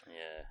 So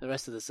yeah, the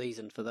rest of the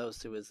season for those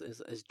two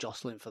is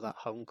jostling for that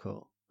home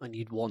court, and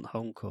you'd want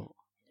home court.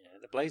 Yeah,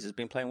 the Blazers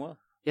been playing well.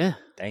 Yeah,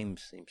 Dame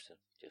seems to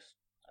just,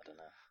 I don't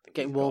know,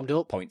 getting warmed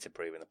up. Point to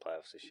prove in the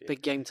playoffs this year.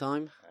 Big game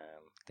time.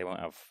 They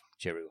won't have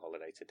Jrue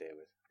Holiday to deal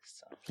with this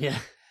time. Yeah,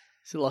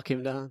 so lock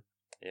him down.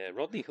 Yeah,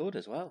 Rodney Hood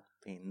as well.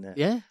 He's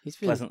been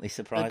pleasantly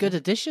surprised. A good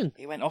addition.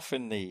 He went off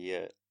in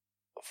the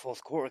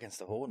fourth quarter against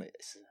the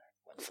Hornets.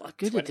 A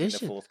good addition.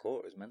 In the fourth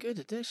quarter, man. Good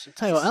addition.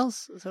 Tell you what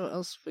else.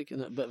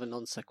 Speaking of a bit of a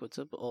non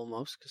sequitur, but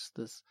almost, because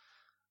there's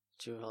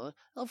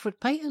Alfred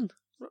Payton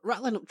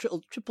rattling up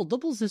triple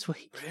doubles this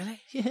week.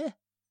 Really? Yeah.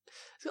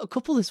 He's got a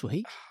couple this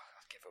week.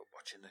 I've given up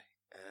watching the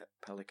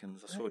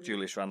Pelicans. I saw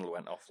Julius Randle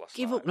went off last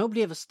night. Give up.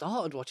 Nobody ever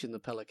started watching the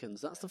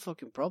Pelicans. That's the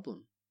fucking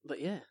problem.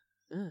 But yeah.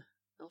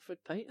 Alfred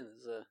Payton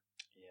is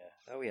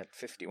Yeah. Oh, he had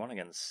 51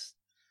 against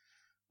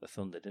the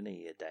Thunder, didn't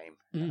he, Dame?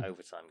 That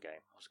overtime game.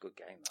 It was a good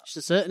game, that. Just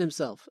asserting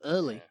himself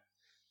early. Yeah.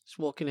 Just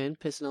walking in,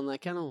 pissing on their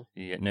kennel.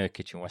 You get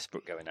Nurkic and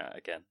Westbrook going out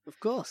again. Of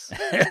course.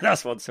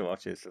 That's one to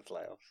watch, is the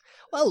playoffs.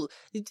 Well,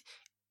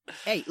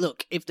 hey,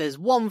 look, if there's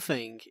one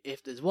thing,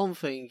 it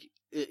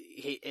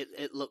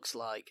looks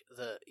like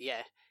that,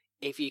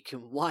 if you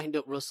can wind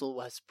up Russell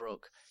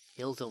Westbrook,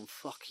 he'll done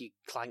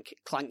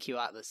clank you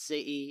out of the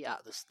city, out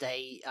of the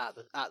state, out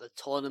of the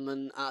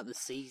tournament, out of the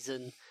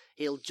season.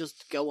 He'll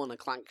just go on a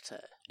clank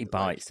tear. He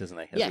bites, doesn't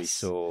he? As we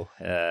saw.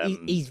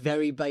 He's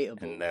very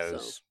baitable. In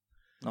those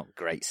not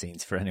great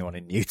scenes for anyone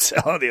in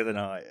Utah the other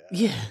night.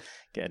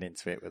 Getting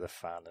into it with a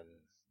fan.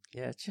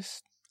 And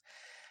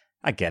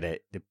I get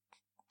it. You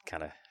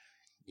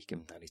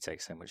can only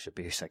take so much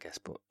abuse, I guess.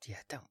 But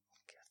don't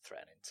get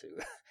threatening to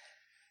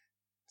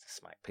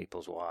smack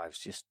people's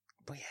wives.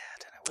 I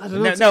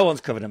don't know. No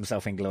one's covered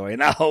himself in glory in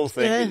that whole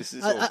thing.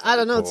 Yeah, I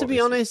don't know. To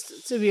be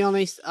honest,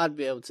 I'd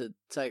be able to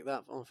take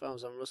that if I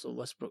was on Russell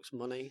Westbrook's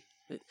money.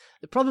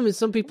 The problem is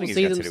some people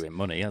see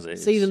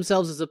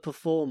themselves as a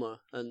performer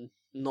and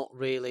not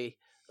really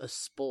a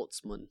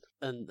sportsman.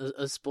 And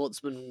a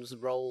sportsman's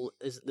role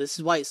this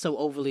is why it's so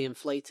overly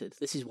inflated.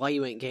 This is why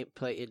you ain't getting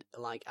paid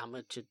like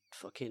amateur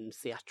fucking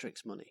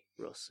theatrics money,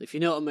 Russ. If you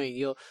know what I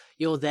mean,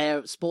 you're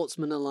there.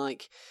 Sportsmen are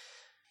like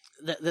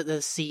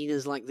they're seen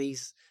as like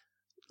these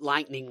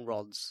lightning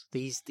rods,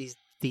 these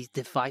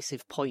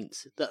divisive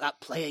points that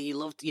player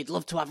you'd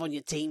love to have on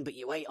your team, but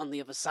you ain't on the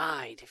other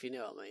side, if you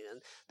know what I mean.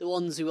 And the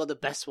ones who are the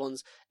best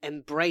ones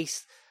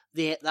embrace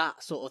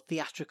that sort of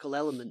theatrical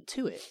element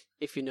to it,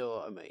 if you know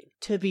what I mean.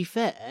 To be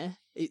fair,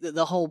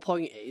 the whole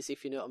point is,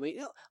 if you know what I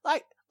mean,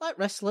 like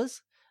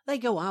wrestlers, they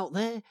go out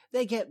there,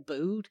 they get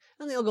booed,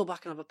 and they'll go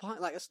back and have a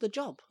pint. Like, that's the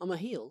job. I'm a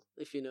heel,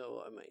 if you know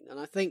what I mean. And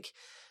I think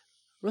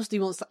Rusty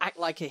wants to act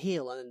like a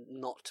heel and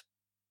not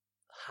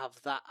have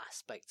that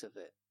aspect of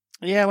it.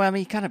 Yeah, well, I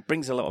mean, he kind of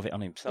brings a lot of it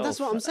on himself. That's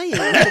what I'm saying. Do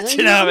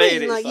you know what I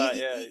mean? Like,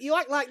 you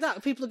act like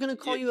that, people are going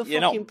to call you a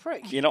fucking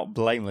prick. You're not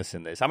blameless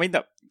in this. I mean,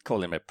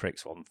 calling him a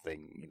prick's one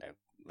thing,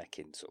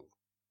 making sort of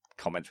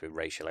comments with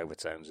racial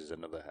overtones is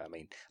another. I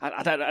mean,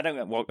 I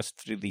don't walk us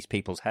through these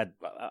people's head.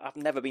 I've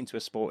never been to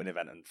a sporting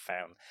event and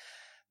found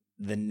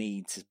the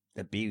need to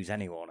abuse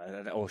anyone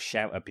or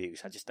shout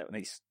abuse. I just don't.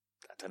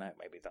 I don't know.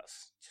 Maybe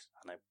that's just.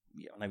 I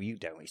know you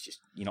don't. It's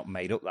just you're not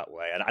made up that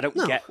way, and I don't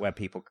get where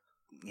people,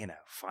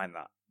 find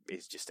that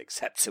is just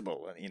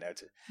acceptable,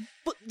 to.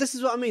 But this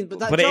is what I mean. But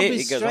job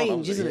is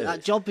strange, isn't it?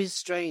 That job is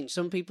strange.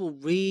 Some people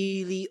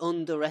really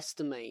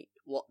underestimate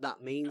what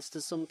that means to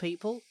some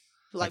people.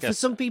 Like for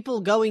some people,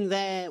 going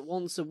there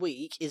once a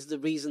week is the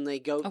reason they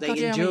go.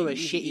 They endure a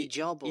shitty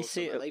job. You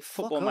see it at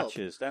football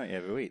matches, don't you?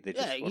 Every week they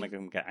just want to go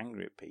and get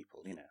angry at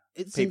people.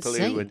 It's people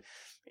insane. Who would,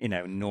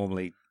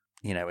 normally,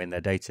 in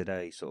their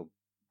day-to-day sort of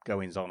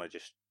goings on are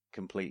just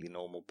completely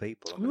normal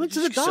people. We went to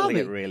the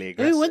derby. Really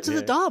aggressive. We went to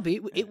the derby.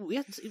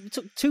 It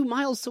took 2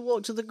 miles to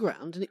walk to the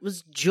ground, and it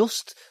was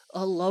just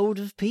a load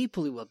of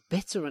people who were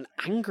bitter and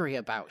angry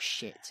about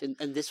shit.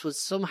 And this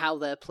was somehow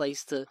their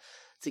place to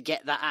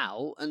get that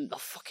out. And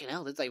fucking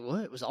hell, they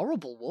were. It was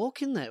horrible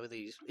walking there with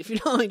these. If you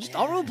know, just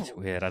horrible. It's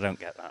weird. I don't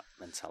get that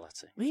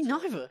mentality. Me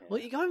neither.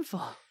 What are you going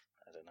for?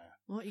 I don't know.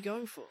 What are you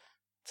going for?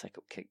 Take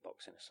up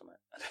kickboxing or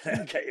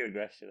something. Get your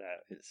aggression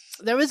out.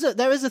 There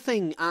is a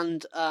thing,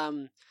 and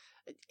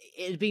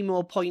it'd be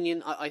more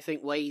poignant, I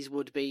think, ways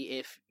would be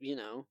if,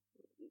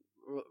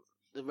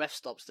 the ref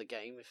stops the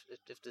game,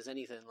 if there's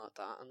anything like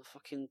that, and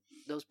fucking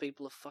those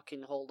people are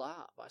fucking hauled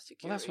out by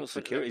security. Well, that's what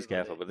security's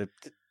careful, but the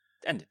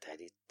end of the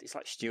day, it's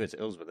like stewards at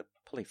Hillsborough, they're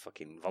probably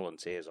fucking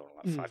volunteers on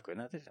like £5.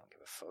 No, they don't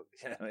give a fuck.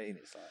 You know what I mean?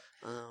 It's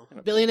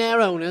like billionaire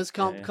owners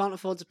can't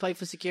afford to pay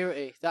for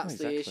security. That's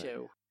the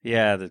issue.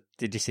 Yeah,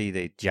 did you see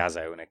the Jazz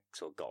owner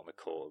sort of got on the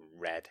court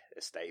and read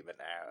a statement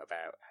out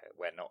about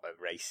we're not a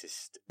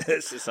racist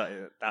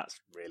society? That's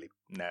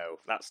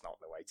not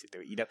the way to do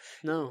it.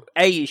 No.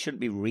 A, you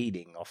shouldn't be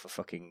reading off a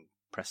fucking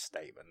press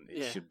statement.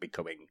 It should be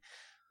coming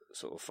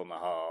sort of from the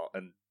heart.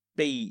 And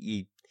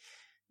B,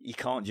 you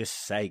can't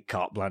just say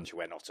carte blanche.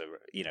 We're not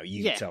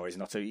Utah is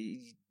not a.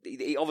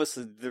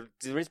 Obviously,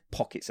 there is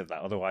pockets of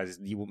that. Otherwise,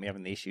 you wouldn't be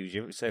having the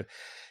issues. So.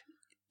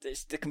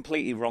 It's the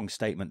completely wrong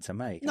statement to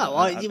make. No,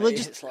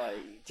 it's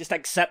like just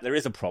accept there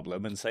is a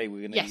problem and say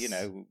we're going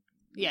to,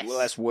 well,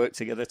 let's work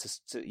together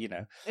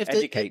to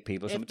educate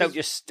people. Don't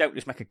just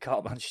make a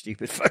carte blanche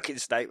stupid fucking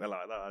statement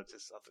like that. I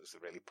thought it was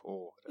really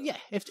poor. Yeah,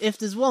 if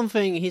there's one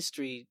thing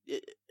history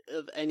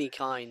of any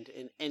kind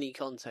in any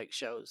context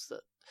shows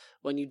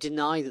when you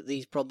deny that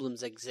these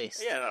problems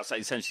exist. Yeah, that's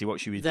essentially what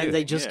she was then doing.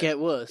 Then they just get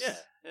worse. Yeah.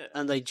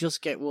 And they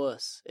just get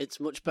worse. It's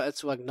much better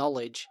to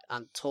acknowledge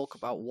and talk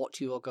about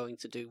what you are going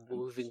to do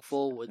moving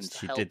forwards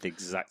to help did the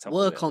exact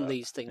work on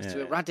these things,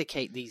 to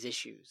eradicate these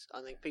issues.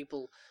 I think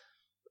people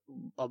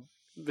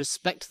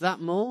respect that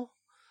more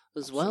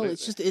as well.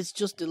 It's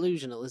just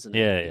delusional, isn't it?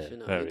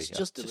 Yeah. Very, it's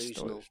just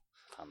delusional.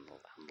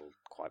 Handled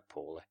quite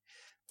poorly.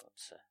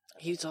 But,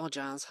 Utah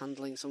Jazz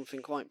handling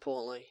something quite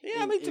poorly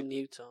in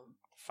Utah.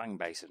 Fan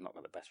base have not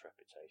got the best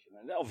reputation.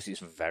 And obviously,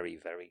 it's a very,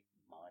 very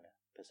minor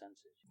percentage.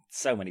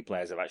 So many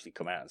players have actually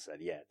come out and said,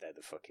 "Yeah, they're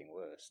the fucking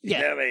worst." You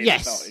know what I mean?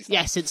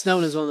 Yes, it's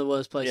known as one of the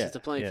worst places to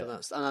play for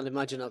that, and I'd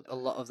imagine a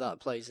lot of that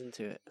plays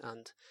into it.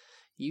 And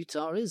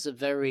Utah is it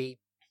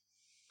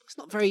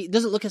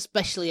doesn't look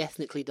especially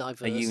ethnically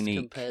diverse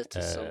compared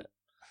to some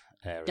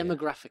area.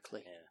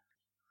 Demographically.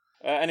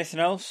 Yeah. Anything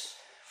else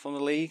from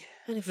the league?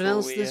 Anything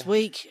else this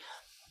week?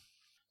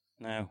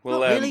 No.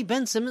 Well, not really.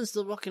 Ben Simmons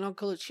still rocking on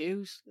coloured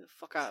shoes. Get the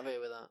fuck out of here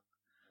with that.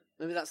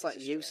 Maybe that's like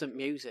use of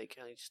music,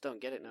 and you just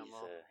don't get it no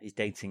more. He's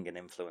dating an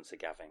influencer,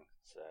 Gavin,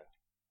 so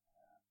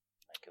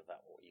make of that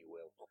what you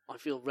will. I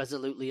feel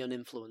resolutely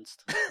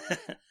uninfluenced.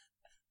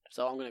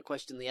 So I'm going to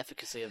question the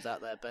efficacy of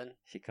that there, Ben.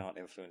 She can't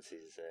influence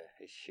his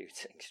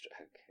shooting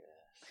stroke.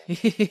 So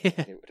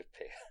it would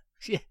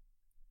appear.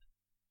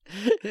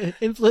 Yeah.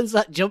 Influence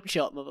that jump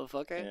shot,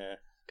 motherfucker.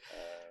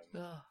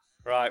 Yeah.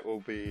 Right,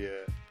 we'll be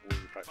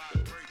back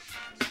shortly.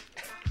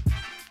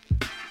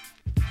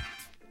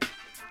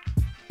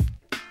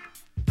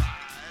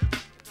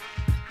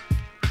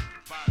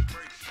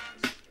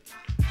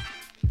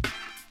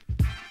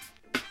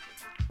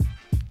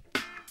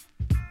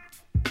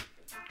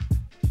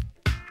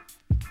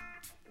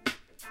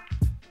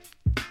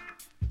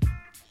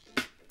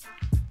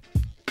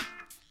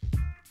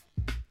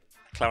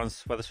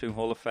 Clarence Weatherspoon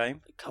Hall of Fame.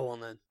 Go on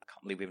then. I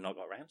can't believe we've not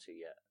got around to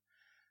yet.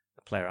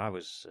 A player I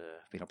was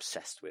been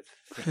obsessed with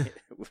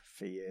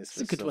for years.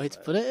 That's a good way to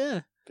put it,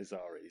 yeah.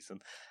 Bizarre reason.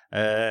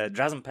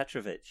 Drazen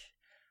Petrovic,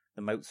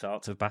 the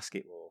Mozart of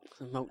basketball.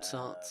 The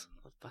Mozart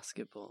of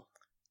basketball.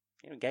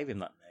 Gave him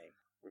that name.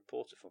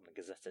 Reporter from the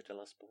Gazzetta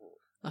dello Sport.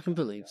 I can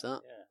believe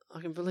that. Yeah.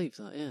 I can believe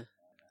that, yeah.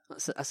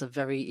 That's a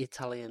very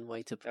Italian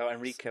way to put it.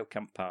 Enrico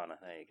Campana,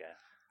 there you go.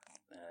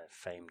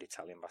 Famed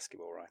Italian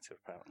basketball writer,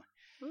 apparently.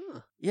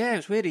 Oh. Yeah, it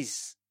was weird.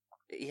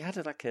 He had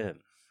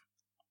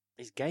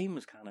his game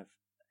was kind of,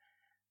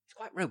 it's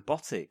quite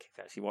robotic if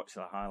you actually watch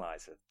the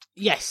highlights.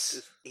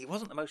 Yes. He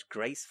wasn't the most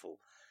graceful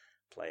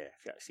player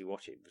if you actually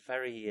watch it.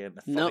 Very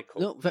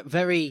methodical. No,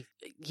 very,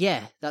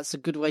 yeah, that's a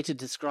good way to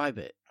describe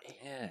it.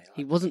 Yeah.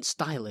 He wasn't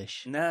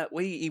stylish. No,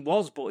 he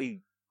was, but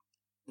he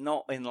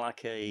not in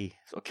like a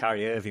sort of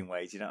Kyrie Irving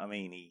way, do you know what I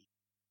mean?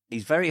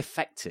 He's very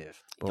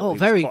effective.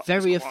 Very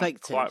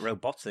effective. Quite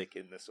robotic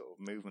in the sort of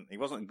movement. He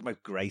wasn't the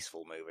most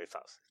graceful mover, if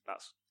that's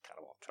kind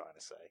of what I'm trying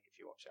to say, if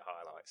you watch the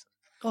highlights.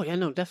 Oh, yeah,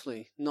 no,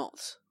 definitely.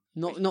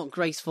 Not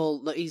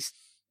graceful. He's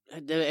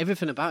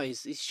everything about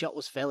his shot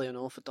was fairly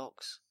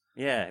unorthodox.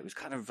 Yeah, it was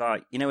kind of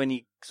like, when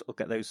you sort of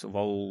get those sort of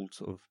old,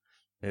 sort of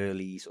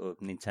early sort of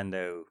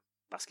Nintendo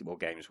basketball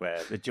games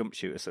where the jump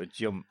shooter sort of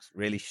jumps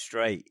really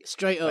straight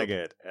up.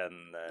 Good,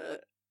 and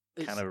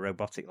kind of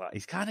robotic. Like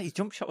his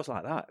jump shot was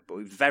like that, but it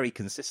was very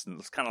consistent. It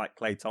was kind of like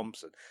Klay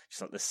Thompson,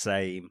 just like the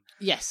same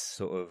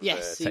sort of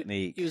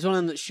technique. He was one of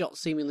them that shot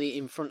seemingly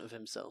in front of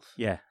himself.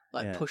 Yeah.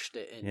 Pushed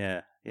it in.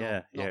 Yeah.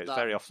 It was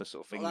very off the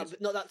sort of thing.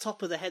 Not that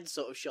top of the head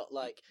sort of shot,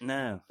 like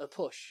a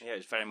push. Yeah, it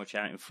was very much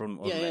out in front,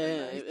 wasn't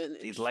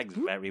it? His legs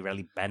very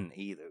rarely bent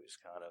either. It was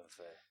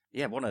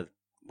kind of,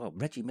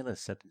 Reggie Miller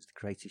said he was the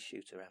greatest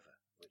shooter ever.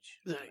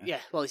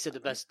 Well, he said the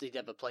best he'd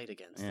ever played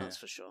against, that's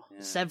for sure.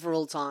 Yeah.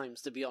 Several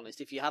times, to be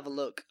honest. If you have a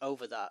look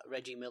over that,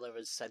 Reggie Miller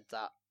has said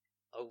that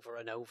over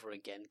and over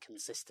again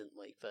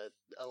consistently for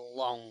a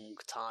long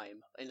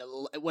time.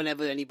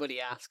 Whenever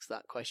anybody asks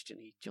that question,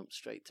 he jumps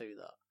straight to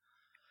that.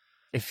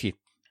 If you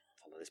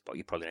follow this, but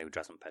you probably know who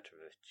Drazen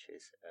Petrovic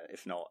is.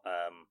 If not,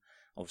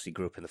 obviously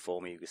grew up in the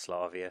former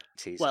Yugoslavia.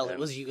 It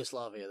was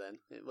Yugoslavia then.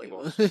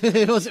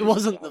 It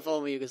wasn't the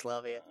former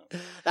Yugoslavia.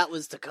 That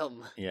was to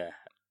come. Yeah.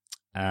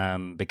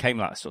 Became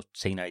like a sort of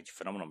teenage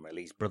phenomenon,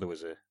 really. His brother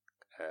was a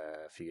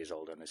few years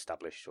older and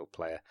established sort of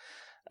player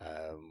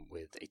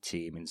with a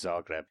team in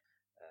Zagreb,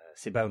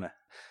 Cibona.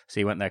 So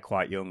he went there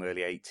quite young,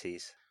 early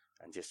 80s,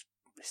 and just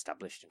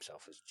established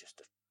himself as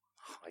just a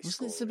high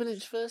scorer. Wasn't it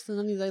Sibonic first, and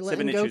then they let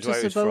him go to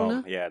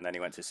Cibona? Yeah, and then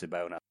he went to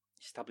Cibona.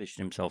 He established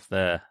himself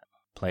there,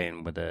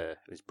 playing with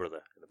his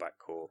brother in the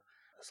backcourt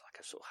as like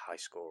a sort of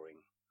high-scoring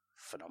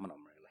phenomenon,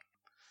 really.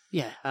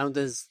 Yeah, and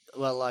there's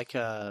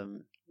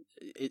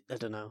I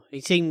don't know.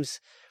 He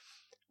seems.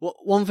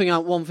 One thing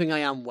I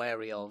am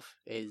wary of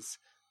is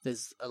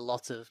there's a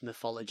lot of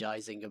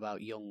mythologizing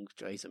about young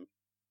Drazen.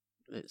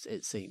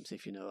 It seems,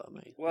 if you know what I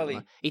mean.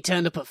 Well, he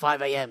turned up at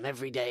 5 a.m.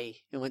 every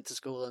day and went to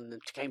school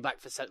and came back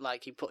for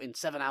he put in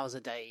 7 hours a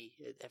day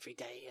every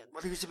day.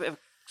 Well, he was a bit of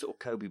sort of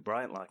Kobe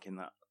Bryant like in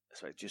that.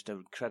 So just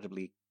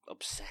incredibly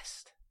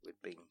obsessed with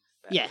being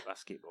better at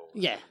basketball.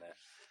 Yeah.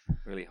 And,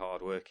 really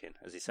hard working,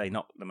 as you say,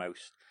 not the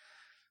most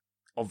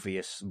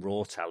obvious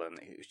raw talent.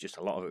 It was just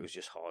a lot of it was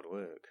just hard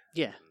work.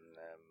 Yeah. And,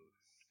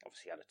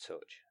 obviously had a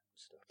touch and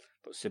stuff.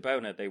 But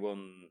Cibona, they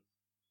won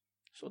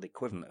sort of the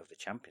equivalent of the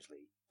Champions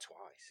League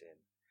twice in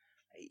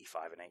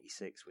 85 and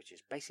 86, which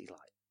is basically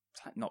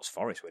it's like Notts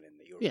Forest winning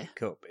the European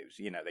Cup. It was,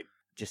 they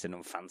just an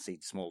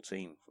unfancied small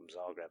team from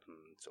Zagreb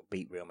and sort of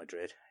beat Real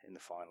Madrid in the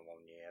final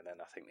one year. And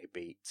then I think they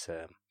beat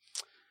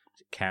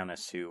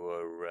Kaunas, who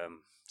were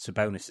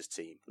Sabonis'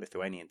 team,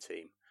 Lithuanian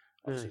team,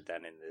 obviously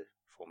then in the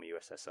former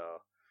USSR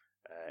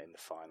in the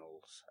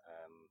finals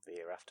the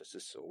year after, to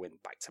sort of win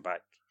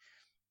back-to-back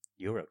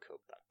Euro Cup.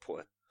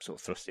 That sort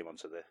of thrust him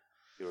onto the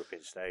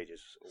European stage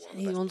as one of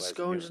the best won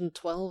players.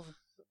 112.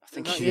 I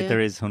think there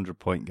is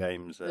 100-point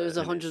games. There was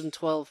a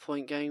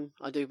 112-point game,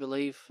 I do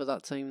believe, for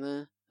that team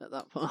there. At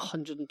that point,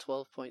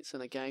 112 points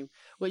in a game,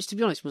 which, to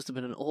be honest, must have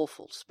been an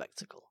awful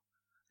spectacle.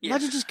 Yeah.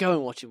 Imagine just going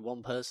and watching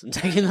one person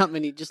taking that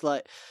many, just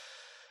like,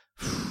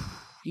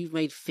 you've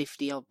made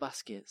 50-odd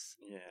baskets.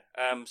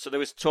 Yeah. So there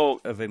was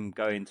talk of him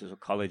going to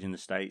college in the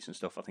States and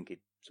stuff. I think he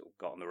sort of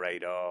got on the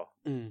radar,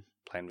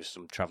 playing with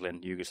some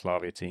travelling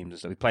Yugoslavia teams and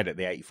stuff. He played at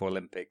the 84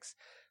 Olympics.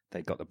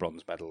 They got the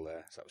bronze medal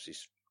there. So that was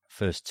his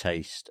first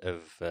taste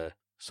of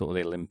sort of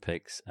the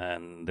Olympics.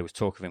 And there was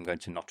talk of him going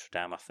to Notre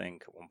Dame, I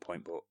think, at one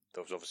point. But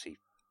there was obviously,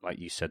 like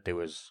you said, there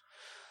was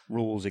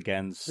rules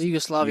against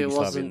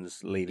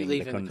Yugoslavians leaving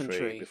the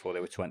country before they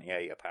were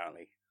 28,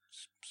 apparently.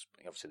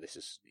 Obviously, this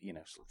is,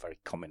 very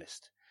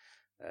communist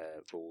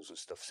rules and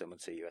stuff similar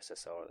to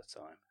USSR at the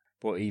time.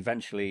 But he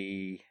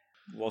eventually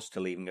was to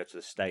leave and go to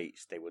the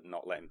States. They would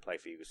not let him play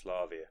for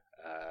Yugoslavia.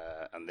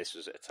 And this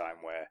was at a time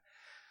where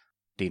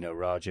Dino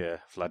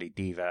Raja, Vladi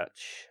Divac,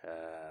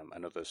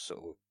 and others sort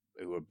of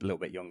who were a little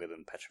bit younger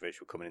than Petrovic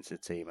were coming into the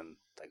team, and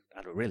they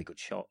had a really good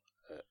shot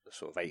at the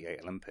sort of 88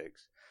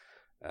 Olympics.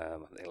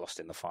 They lost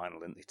in the final,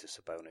 didn't they, to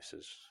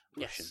Sabonis'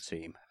 Russian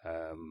team.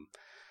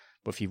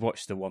 But if you've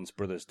watched the Once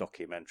Brothers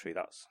documentary,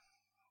 that's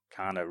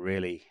kind of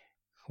really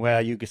where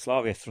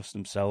Yugoslavia thrust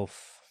themselves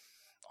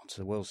onto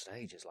the world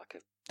stage as like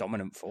a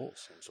dominant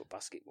force in sort of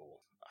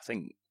basketball. I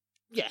think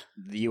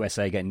the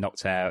USA getting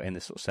knocked out in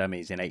the sort of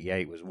semis in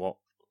 88 was what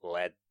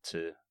led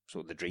to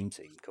sort of the dream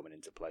team coming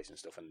into place and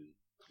stuff, and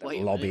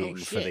lobbying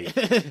for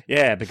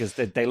the because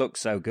they look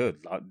so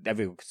good. Like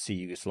everyone could see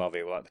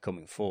Yugoslavia were like the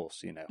coming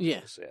force, with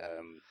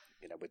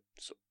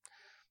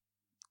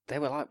they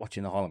were like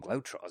watching the Harlem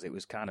Globetrotters. It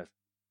was kind of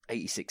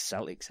 86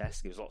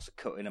 Celtics-esque. There was lots of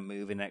cutting and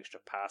moving, extra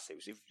pass. It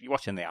was, if you're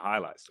watching their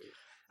highlights, it was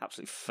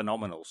absolutely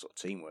phenomenal sort of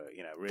teamwork.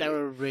 Really, they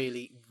were a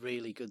really,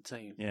 really good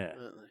team. Yeah,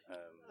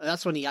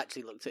 that's when he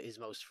actually looked at his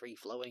most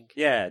free-flowing.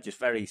 Yeah, just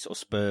very sort of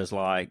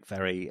Spurs-like,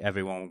 very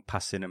everyone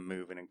passing and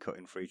moving and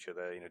cutting for each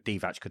other.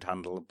 Divac could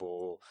handle the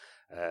ball.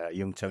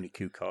 Young Tony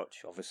Kukoc,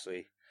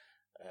 obviously.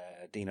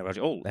 Dino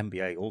Raja, all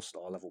NBA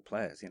All-Star level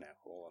players,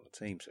 all on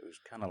the team. So it was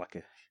kind of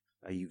like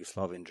a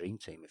Yugoslavian dream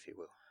team, if you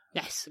will.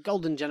 Yes, a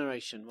golden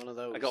generation, one of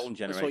those. A golden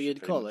generation. That's what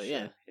you'd call it,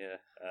 yeah. Yeah.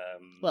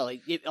 Well,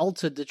 it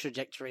altered the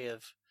trajectory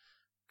of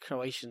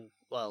Croatian,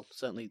 well,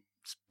 certainly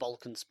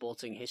Balkan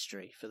sporting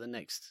history for the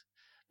next,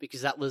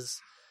 because that was,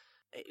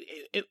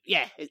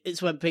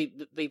 it's when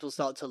people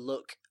start to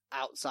look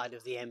outside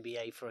of the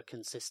NBA for a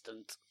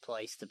consistent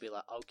place to be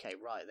like, okay,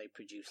 right, they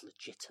produce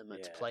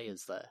legitimate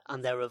players there.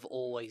 And there have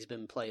always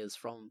been players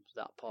from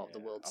that part of the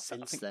world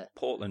since there.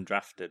 Portland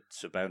drafted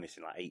Sabonis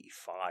in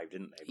 85,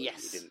 didn't they? But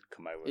yes. He didn't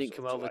come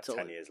over, till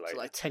 10 years later.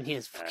 Like 10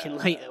 years fucking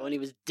later when he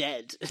was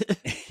dead.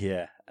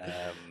 Yeah.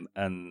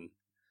 And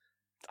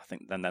I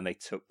think then they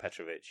took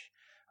Petrovic.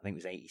 I think it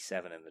was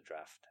 87 in the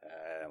draft.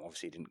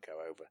 Obviously, he didn't go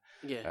over.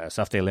 Yeah.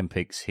 So after the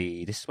Olympics,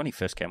 this is when he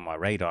first came on my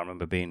radar. I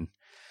remember going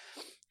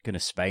to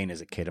Spain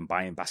as a kid and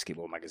buying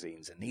basketball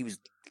magazines, and he was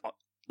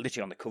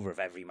literally on the cover of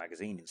every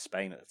magazine in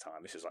Spain at the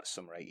time. This was like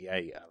summer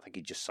 '88. I think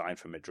he just signed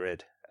for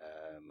Madrid,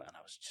 and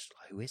I was just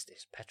like, "Who is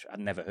this Petro?"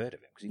 I'd never heard of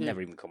him because he'd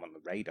never even come on the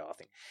radar. I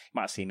think you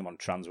might have seen him on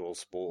Transworld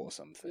Sport or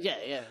something.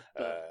 Yeah.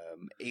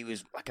 He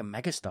was like a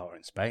megastar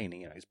in Spain.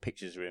 His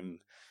pictures of him,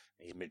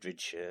 his Madrid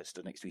shirt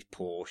stood next to his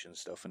Porsche and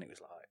stuff, and it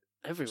was like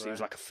everywhere. He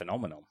was like a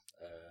phenomenon.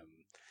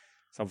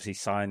 So obviously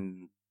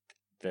signed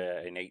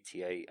there in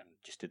 '88 and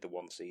just did the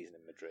one season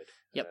in Madrid.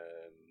 Yep.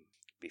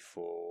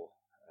 Before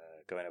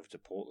going over to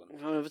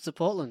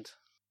Portland.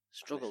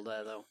 Struggled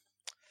there though.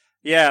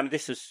 Yeah, I mean,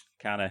 this was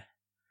kind of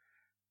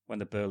when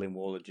the Berlin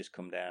Wall had just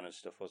come down and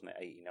stuff, wasn't it?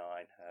 '89.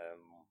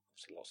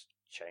 Obviously, lots of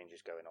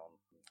changes going on.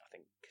 I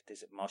think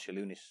Marshall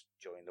Lunis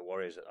joined the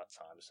Warriors at that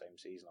time, the same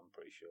season. I'm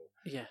pretty sure.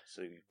 Yeah.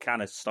 So you're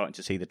kind of starting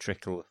to see the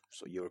trickle of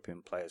sort of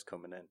European players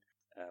coming in.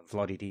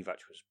 Vladi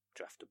Divac was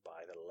drafted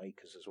by the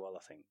Lakers as well,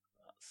 I think.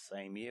 That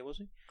same year, was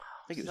he?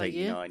 I think it was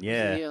 89.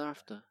 Yeah. Was the year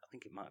after? I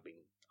think it might have been.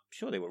 I'm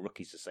sure they were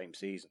rookies the same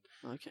season.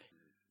 Okay.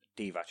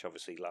 Divac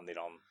obviously landed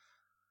on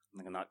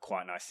a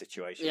quite nice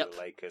situation with the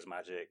Lakers,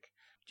 Magic,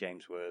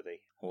 James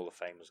Worthy, Hall of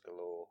Famers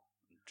galore,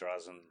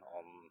 Drazen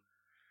on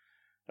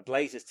a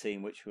Blazers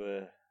team which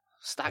were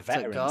stacked a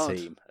veteran at guard.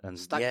 team. And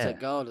stacked at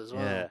guard as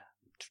well. Yeah.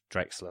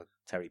 Drexler,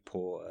 Terry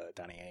Porter,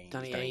 Danny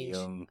Ainge.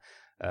 Young.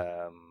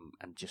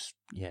 And just,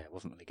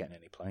 wasn't really getting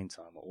any playing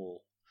time at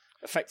all.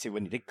 effective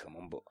when he did come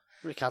on, but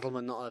Rick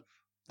Adelman not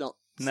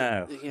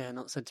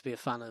said to be a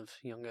fan of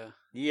younger.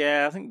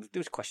 Yeah, I think there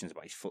was questions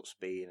about his foot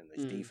speed and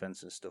his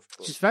defense and stuff.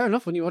 Which is fair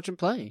enough when you watch him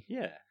play.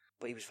 Yeah,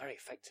 but he was very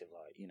effective.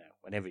 Like,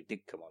 whenever he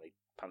did come on,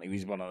 apparently he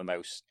was one of the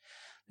most.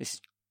 This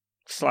is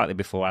slightly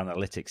before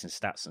analytics and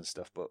stats and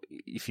stuff, but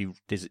if you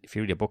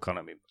read a book on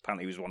him,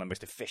 apparently he was one of the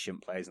most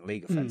efficient players in the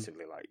league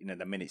offensively. Like,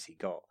 the minutes he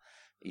got,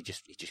 he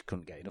just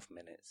couldn't get enough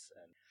minutes,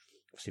 and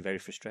obviously very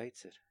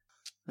frustrated.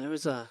 There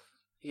was I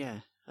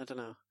don't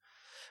know.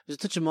 There's a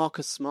touch of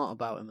Marcus Smart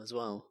about him as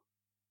well,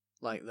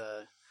 like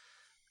the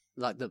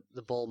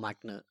ball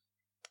magnet,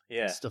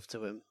 stuff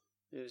to him.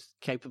 He was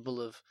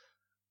capable of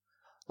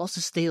lots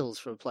of steals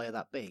for a player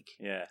that big.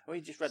 Yeah, well,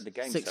 he just read the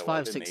game 6'5",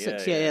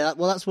 6'6". Yeah.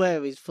 Well, that's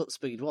where his foot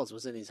speed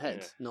was in his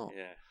head, not.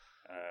 Yeah.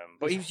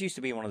 But he was used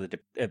to be one of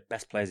the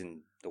best players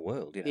in the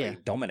world. He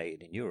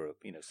dominated in Europe.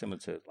 Similar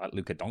to like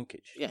Luka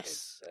Doncic.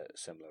 Yes, at a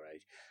similar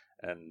age,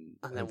 and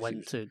then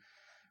went to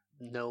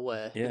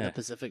nowhere in the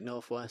Pacific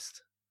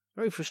Northwest.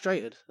 Very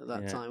frustrated at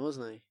that time,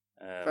 wasn't he?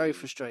 Very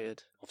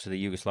frustrated. Obviously, the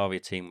Yugoslavia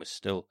team was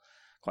still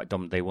quite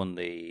dominant. They won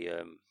the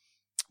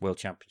World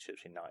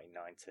Championships in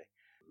 1990.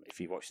 If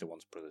you watch the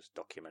Once Brothers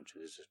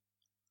documentary,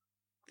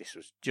 this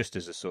was just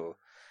as a sort of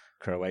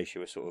Croatia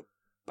was sort of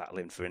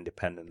battling for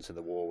independence, and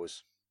the war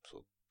was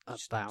sort of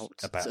about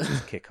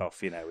to kick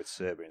off, with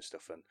Serbia and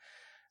stuff.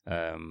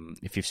 And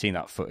if you've seen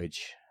that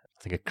footage,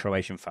 I think a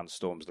Croatian fan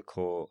storms the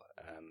court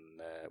and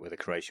with a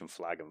Croatian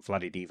flag, and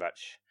Vlade Divac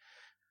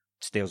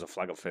steals a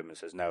flag off him and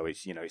says, "No,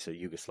 it's it's a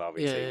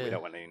Yugoslavia team. Yeah. We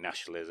don't want any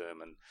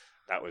nationalism." And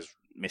that was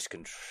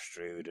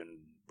misconstrued and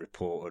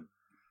reported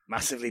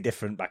massively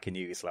different back in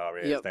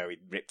Yugoslavia. As though he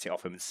ripped it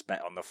off him and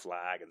spat on the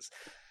flag, and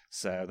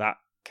so that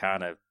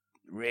kind of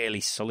really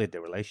sullied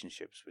the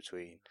relationships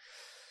between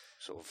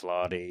sort of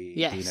Vlade,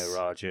 Dino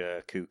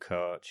Raja,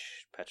 Kukoc,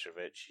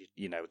 Petrovic.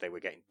 They were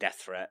getting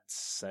death threats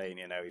saying,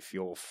 if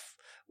you're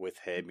with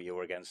him,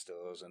 you're against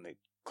us, and it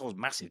caused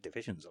massive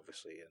divisions,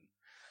 obviously. And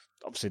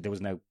obviously there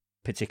was no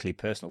particularly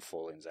personal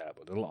fallings out,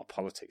 but there was a lot of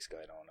politics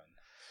going on. And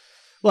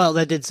well,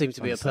 there did seem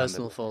to be a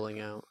personal falling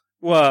out.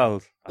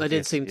 Well, there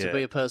did seem to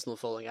be a personal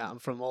falling out,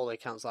 and from all the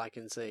accounts I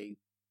can see,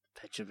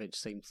 Petrovic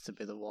seems to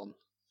be the one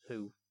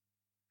who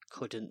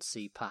couldn't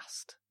see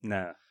past.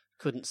 No.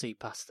 Couldn't see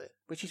past it.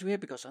 Which is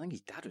weird because I think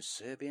his dad was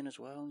Serbian as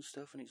well and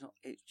stuff, and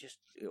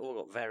it all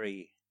got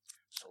very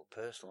sort of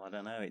personal. I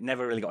don't know. It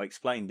never really got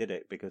explained, did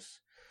it? Because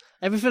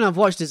everything I've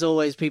watched is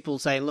always people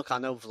saying, "Look, I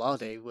know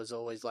Vlade was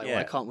always like,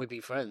 why can't we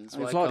be friends?"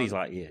 Vlade's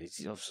like, he's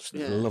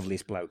the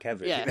loveliest bloke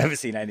ever. If you've ever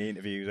seen any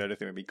interviews or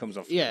anything, he comes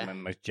off one of the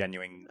most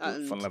genuine,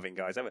 fun-loving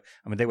guys ever.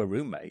 I mean, they were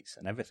roommates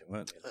and everything,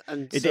 weren't they?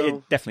 And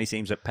it definitely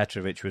seems that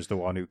Petrovic was the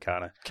one who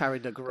kind of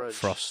carried a grudge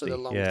frosty, for a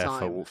long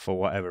time. for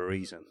whatever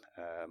reason,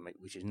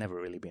 which has never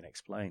really been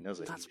explained, does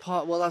it? That's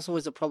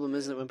always a problem,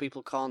 isn't it? When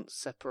people can't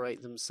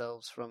separate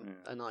themselves from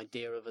an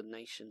idea of a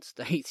nation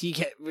state, you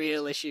get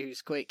real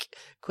issues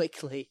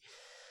quickly.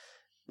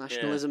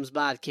 Nationalism's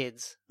bad,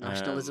 kids.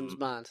 Nationalism's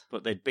bad.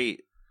 But they'd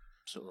beat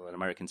sort of an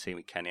American team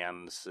with Kenny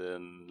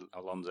Anderson,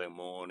 Alonzo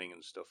Mourning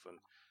and stuff, and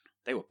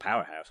they were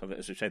powerhouse.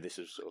 As we said, this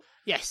was sort of...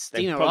 Yes,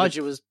 Dino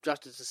Raja was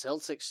drafted to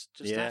Celtics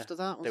just after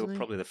that, wasn't he? They were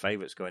probably the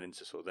favourites going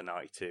into sort of the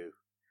 92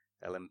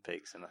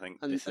 Olympics, and I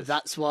think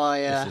that's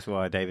why... this is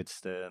why David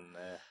Stern...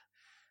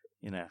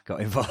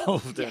 got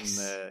involved. Yes.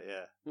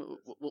 And,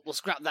 We'll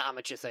scrap that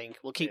amateur thing.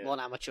 We'll keep one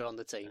amateur on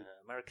the team.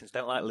 Americans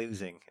don't like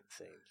losing, it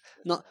seems.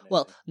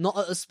 Not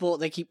at a sport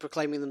they keep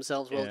proclaiming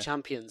themselves world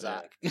champions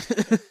at.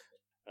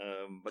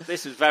 But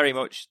this is very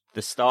much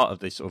the start of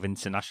this sort of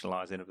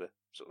internationalising of the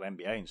sort of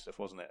NBA and stuff,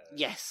 wasn't it?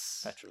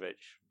 Yes. Petrovic,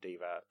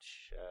 Divac,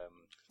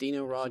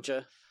 Dino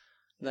Raja,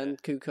 then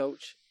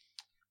Kukoc.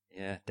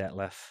 Yeah,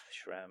 Detlef,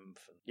 Schrempf.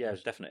 It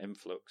was a definite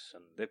influx.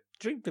 And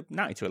the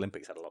 92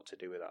 Olympics had a lot to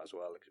do with that as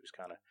well, because it was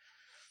kind of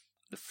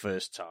the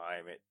first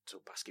time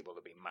basketball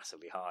had been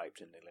massively hyped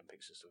in the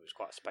Olympics and stuff. It was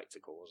quite a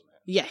spectacle, wasn't it?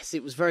 Yes,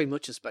 it was very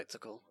much a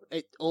spectacle.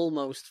 It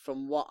almost,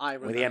 from what I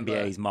remember... With the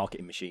NBA's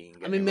marketing machine.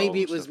 I mean,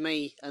 maybe it was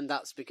me, and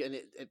that's because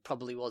it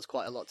probably was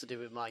quite a lot to do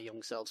with my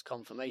young self's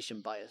confirmation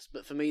bias.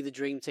 But for me, the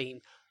Dream Team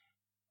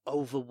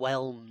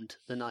overwhelmed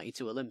the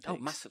 92 Olympics. Oh,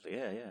 massively,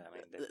 yeah. I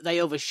mean,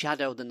 they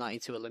overshadowed the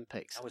 92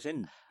 Olympics. I was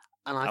in.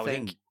 And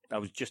I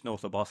was just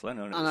north of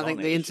Barcelona. And I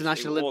think the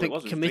International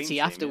Olympic Committee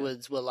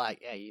afterwards were like,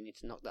 "Yeah, you need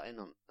to knock that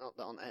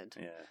on head."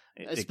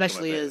 Yeah,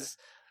 especially as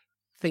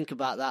think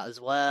about that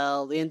as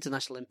well. The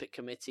International Olympic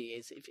Committee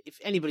is, if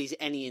anybody's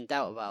any in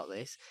doubt about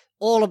this,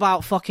 all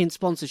about fucking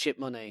sponsorship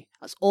money.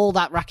 That's all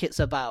that racket's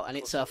about, and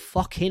it's a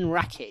fucking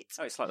racket.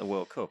 Oh, it's like the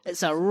World Cup.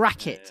 It's a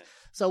racket. Yeah.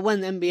 So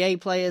when NBA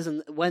players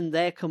and when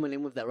they're coming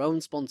in with their own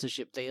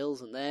sponsorship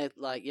deals and they're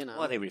like,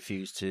 well, they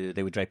refused to.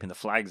 They were draping the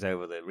flags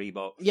over the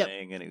Reebok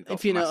thing, and it got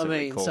if you know what I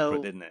mean.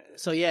 Corporate, didn't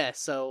it?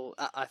 So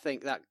I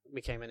think that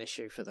became an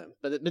issue for them.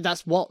 But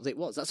that's what it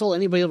was. That's all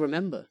anybody will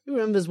remember. Who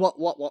remembers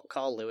what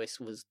Carl Lewis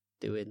was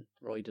doing,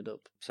 roided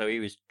up? So he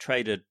was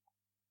traded.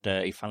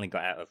 He finally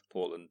got out of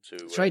Portland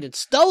to traded,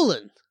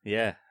 stolen.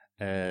 Yeah.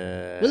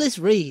 Willis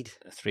Reed.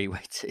 A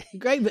three-way team.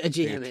 Great bit of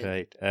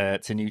GM.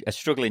 It's a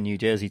struggling New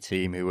Jersey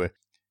team who were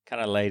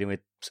kind of laden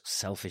with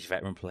selfish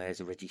veteran players.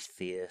 Reggie's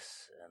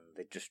fierce, and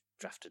they just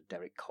drafted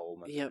Derek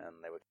Coleman,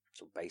 and they were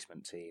some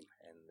basement team.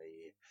 And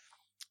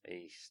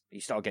he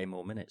started getting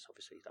more minutes.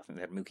 Obviously, I think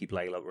they had Mookie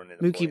Blaylock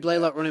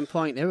running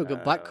point. They were a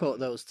good backcourt,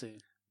 those two.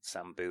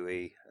 Sam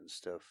Bowie and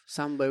stuff.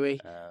 Sam Bowie.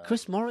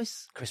 Chris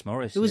Morris.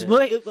 It was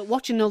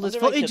watching all this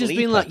footage, just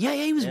being like,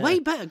 he was way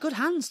better. Good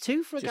hands,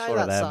 too, for a guy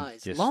that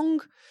size.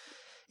 Long.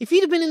 If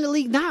he'd have been in the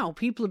league now,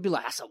 people would be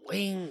like, that's a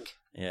wing.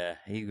 Yeah,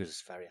 he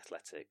was very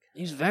athletic.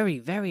 He was very,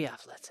 very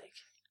athletic.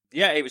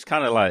 Yeah, it was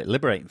kind of like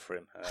liberating for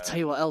him. I'll tell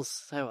you what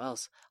else. I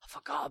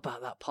forgot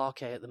about that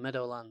parquet at the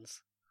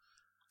Meadowlands.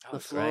 The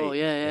floor,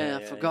 great.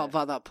 I forgot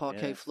about that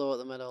parquet floor at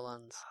the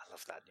Meadowlands. I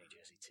love that New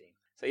Jersey team.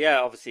 So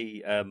yeah,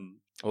 obviously a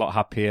lot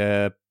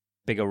happier,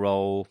 bigger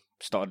role.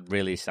 Started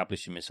really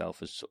establishing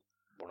myself as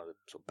one of the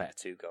better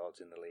two guards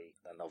in the league.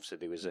 And obviously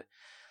there was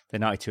the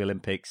 '92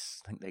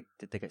 Olympics. I think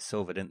they get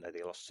silver, didn't they?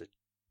 They lost to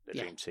the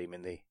Dream Team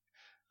in the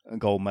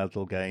gold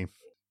medal game.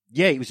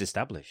 Yeah, he was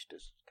established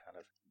as kind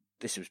of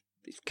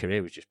his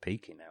career was just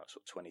peaking now. It's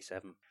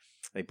 27.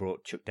 They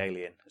brought Chuck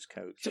Daly in as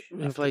coach.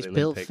 Replaced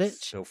Bill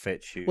Fitch. Bill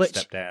Fitch, who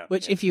stepped down.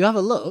 Which, if you have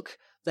a look,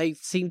 they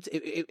seemed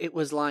it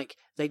was like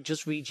they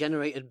just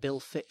regenerated Bill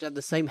Fitch. Had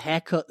the same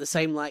haircut, the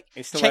same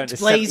checked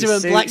blazer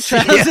and black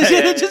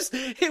trousers.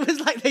 It was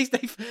like they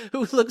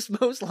who looks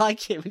most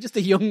like him, just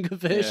a younger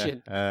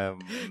version. Yeah.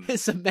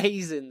 It's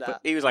amazing that.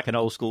 But he was like an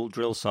old school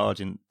drill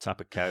sergeant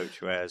type of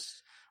coach,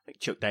 whereas I think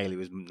Chuck Daly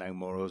was no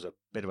more as a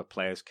bit of a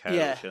player's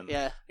coach.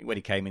 When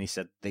he came in, he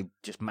said they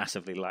just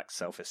massively lacked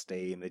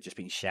self-esteem. They'd just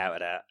been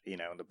shouted at,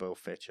 under Bill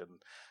Fitch,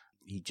 and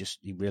he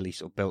really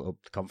sort of built up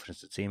the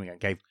confidence of the team again.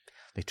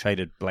 They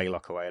traded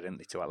Blaylock away, didn't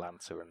they, to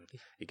Atlanta, and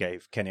he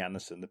gave Kenny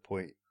Anderson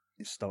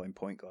his starting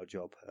point guard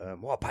job.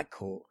 What a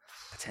backcourt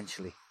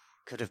potentially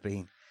could have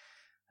been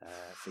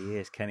for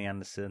years. Kenny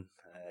Anderson,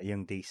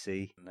 young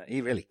DC, and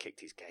he really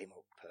kicked his game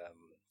up,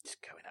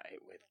 just going at it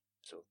with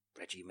sort of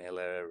Reggie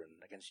Miller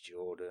and against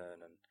Jordan,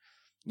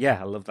 and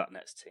I love that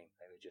Nets team.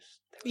 They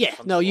were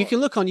fun to watch. You can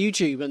look on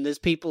YouTube and there's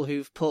people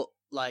who've put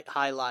like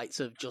highlights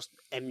of just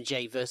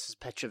MJ versus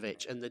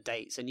Petrovic and the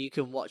dates, and you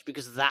can watch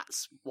because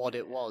that's what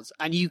it was,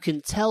 and you can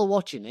tell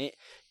watching it,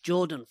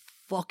 Jordan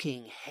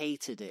fucking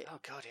hated it. Oh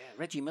god, yeah.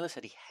 Reggie Miller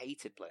said he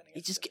hated playing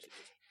against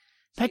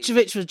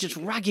Petrovic was just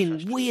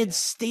ragging weird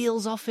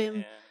steals off him.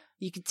 Yeah.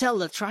 You could tell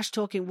the trash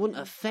talking wouldn't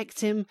affect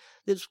him.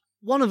 There's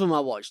one of them I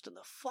watched, and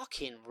the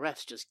fucking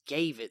refs just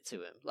gave it to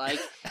him. Like,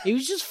 he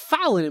was just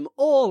fouling him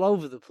all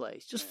over the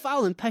place. Just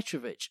fouling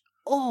Petrovic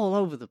all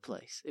over the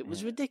place. It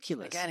was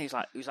ridiculous. Again, he was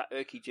like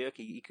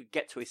irky-jerky. He could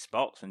get to his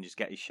spots and just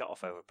get his shot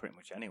off over pretty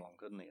much anyone,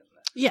 couldn't he?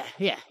 Yeah.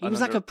 He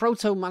was like a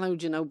proto-Manu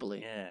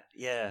Ginobili.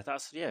 Yeah.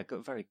 That's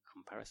good, very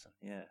comparison.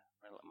 Yeah,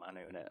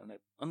 Manu in it, and an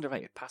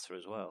underrated passer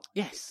as well.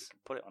 Yes, you can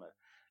put it on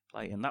a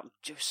plate, and that was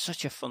just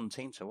such a fun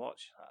team to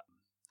watch.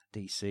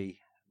 DC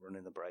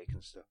running the break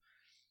and stuff.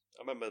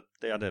 I remember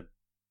they had a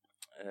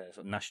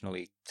sort of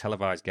nationally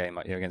televised game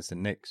that year against the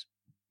Knicks.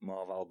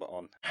 Marv Albert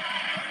on.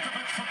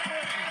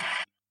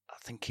 I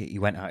think he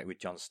went at it with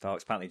John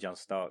Starks. Apparently John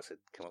Starks had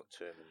come up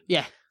to him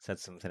and said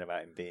something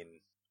about him being,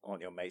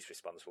 aren't your mates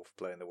responsible for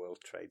blowing the World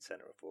Trade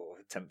Center up or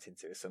attempting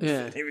to or something?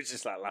 Yeah. He was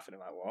just like laughing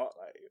about what?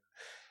 Like,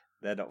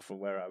 they're not from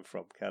where I'm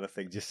from kind of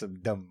thing. Just some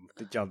dumb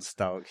John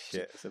Starks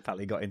shit. So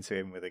apparently got into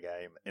him with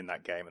in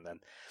that game. And then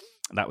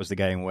that was the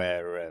game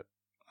where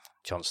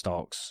John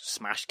Starks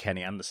smashed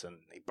Kenny Anderson.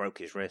 He broke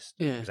his wrist.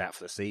 Yeah. He was out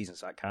for the season.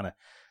 So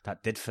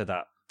that did for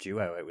that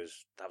duo. That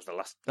was the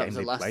last game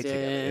they played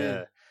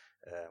together.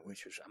 Yeah.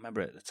 Which was, I remember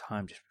at the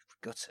time, just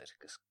gutted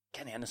because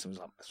Kenny Anderson was,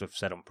 like, as I've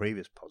said on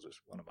previous pods, was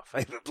one of my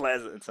favourite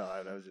players at the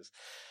time. I was just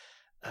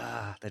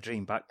their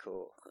dream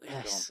backcourt.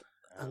 Yes,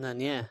 and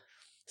then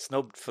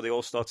snubbed for the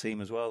All-Star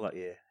team as well that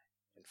year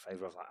in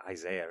favour of like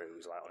Isaiah, who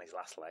was like on his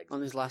last legs.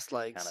 On his last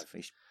legs, kind of,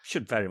 he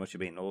should very much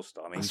have been an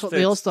All-Star. I mean, that's what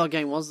the All-Star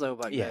game was though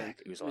back then. Yeah,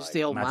 it was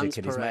the old man's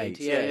parade.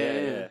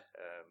 Yeah.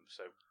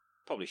 So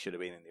probably should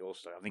have been in the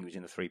All-Star. I think he was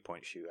in the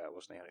 3-point shootout,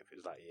 wasn't he? I don't know if it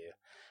was that year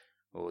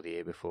or the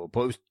year before,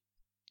 but it was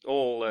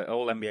all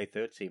NBA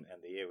third team at the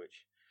end of the year,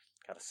 which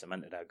kind of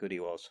cemented how good he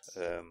was.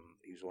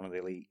 He was one of the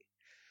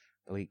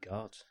elite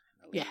guards.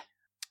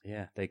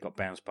 Yeah, they got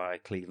bounced by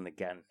Cleveland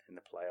again in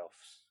the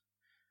playoffs,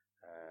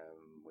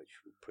 which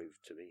would prove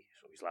to be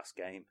sort of his last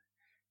game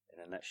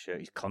in a Nets shirt.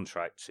 His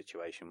contract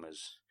situation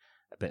was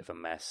a bit of a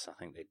mess. I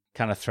think they'd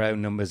kind of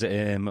thrown numbers at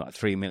him, like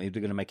 $3 million.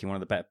 They're going to make him one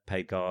of the better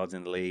paid guards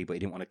in the league, but he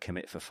didn't want to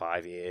commit for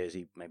 5 years.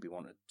 He maybe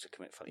wanted to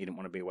commit he didn't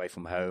want to be away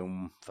from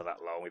home for that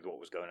long with what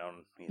was going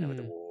on, with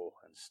the war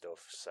and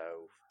stuff. So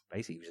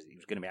basically, he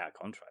was going to be out of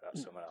contract that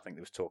summer. I think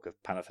there was talk of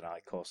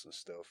Panathinaikos and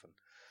stuff, and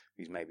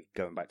he's maybe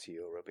going back to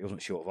Europe. He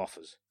wasn't short of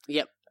offers.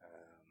 Yep.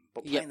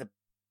 But playing the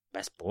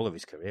best ball of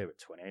his career at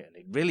 28, and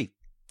he really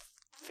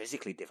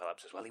physically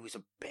developed as well. He was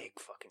a big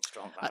fucking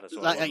strong lad as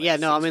well.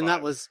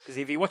 That was because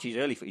if you watch his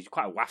early, he's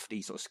quite a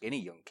wafty, sort of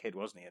skinny young kid,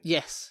 wasn't he? And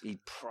yes, he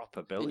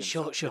proper built in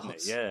short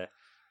shorts. Yeah,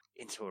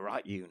 into a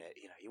right unit.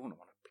 You wouldn't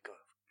want to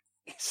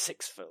he's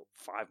 6'5",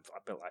 I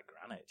built like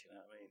granite. You know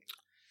what I mean?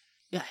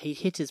 Yeah, he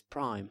hit his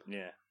prime.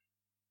 Yeah,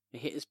 he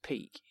hit his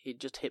peak. He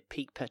just hit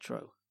peak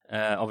Petro.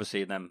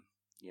 Obviously, then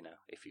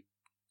if you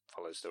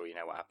follow the story, you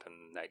know what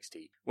happened next.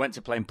 He went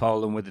to play in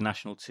Poland with the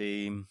national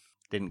team.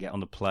 Didn't get on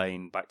the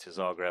plane back to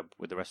Zagreb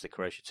with the rest of the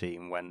Croatia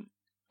team.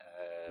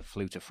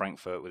 Flew to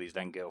Frankfurt with his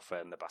then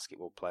girlfriend, the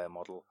basketball player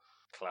model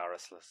Clara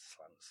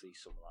Slancy,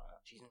 something like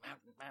that. She's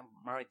now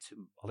married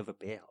to Oliver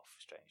Bierhoff,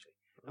 strangely.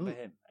 Remember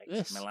him?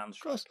 Ex-Milan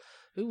striker. Of course.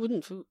 Who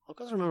wouldn't? Of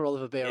course I remember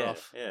Oliver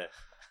Bierhoff. Yeah.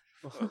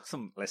 Well,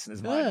 some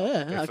listeners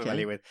might be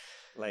familiar with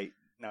late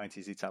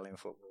 90s Italian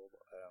football. But,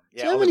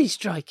 Germany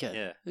striker.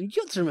 Yeah. You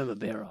got to remember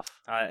Bierhoff.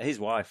 His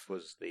wife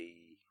was the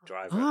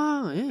driver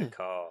of the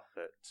car.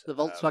 The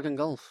Volkswagen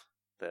Golf.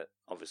 That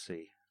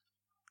obviously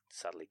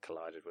sadly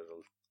collided with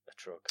a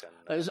truck.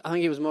 And I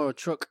think it was more a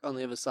truck on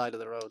the other side of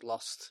the road,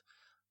 lost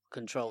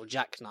control,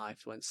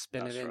 jackknifed, went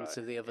spinning into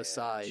the other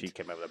side. She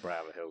came over the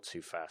brow of the hill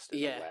too fast.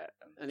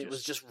 And it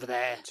was just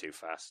there. Too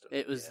fast.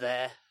 It was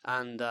there.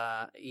 And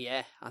I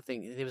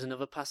think there was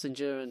another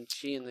passenger, and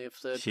she and the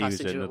third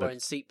passenger were wearing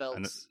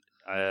seatbelts.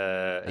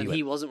 And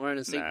he wasn't wearing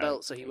a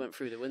seatbelt, so he went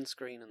through the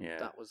windscreen, and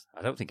that was...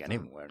 I don't think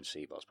anyone wearing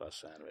seatbelts by the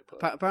sound of it.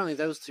 But apparently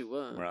those two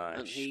weren't, right,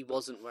 and he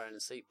wasn't wearing a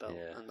seatbelt.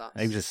 Yeah.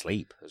 And he was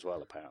asleep as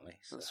well, apparently.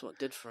 So. That's what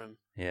did for him.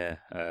 Yeah.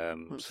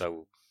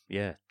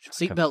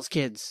 Seatbelts,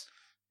 kids.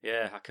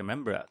 Yeah, I can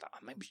remember it.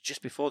 Maybe it was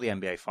just before the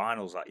NBA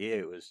Finals that year.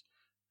 It was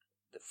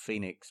the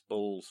Phoenix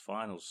Bulls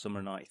Finals,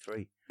 summer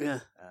 '93. Yeah.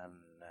 And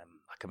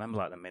I can remember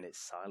like the minute's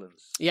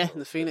silence. Yeah,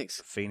 the Phoenix.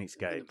 The Phoenix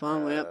game.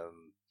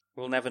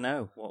 We'll never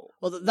know. Well,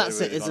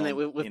 that's it, isn't it?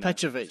 With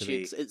Petrovic,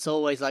 it's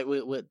always like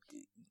we're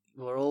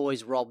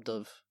always robbed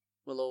of.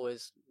 We'll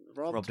always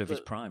robbed of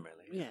his prime,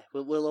 really. Yeah,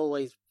 we'll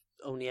always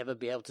only ever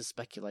be able to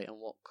speculate on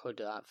what could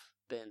have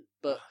been.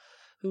 But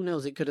who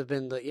knows? It could have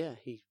been that. Yeah,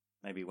 he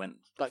maybe went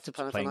back to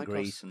Panathinaikos.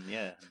 Greece and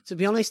To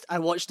be honest, I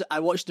watched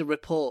a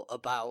report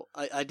about.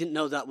 I didn't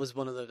know that was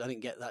one of the. I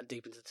didn't get that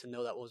deep into to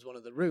know that was one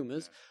of the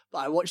rumors.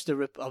 But I watched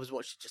I was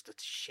watching just a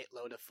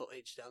shitload of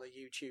footage down the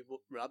YouTube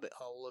rabbit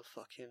hole of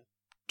fucking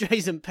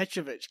Drazen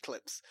Petrovic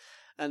clips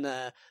and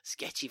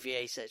sketchy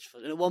VHS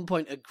footage. And at one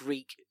point, a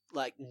Greek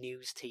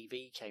news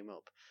TV came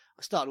up.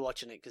 I started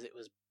watching it because it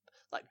was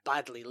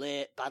badly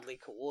lit, badly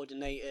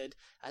coordinated.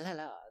 They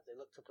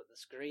looked up at the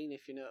screen,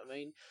 if you know what I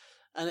mean.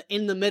 And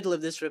in the middle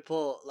of this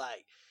report,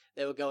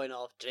 they were going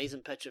off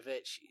Drazen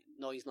Petrovic,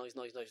 noise,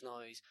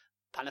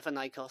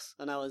 Panathinaikos,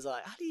 and I was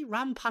like, how do you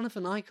ram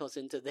Panathinaikos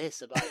into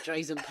this about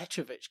Drazen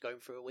Petrovic going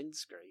through a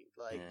windscreen?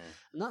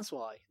 And that's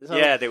why. So,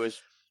 there was.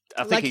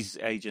 I think his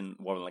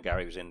agent Warren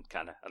Legary was in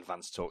kind of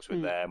advanced talks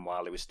with them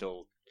while he was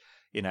still,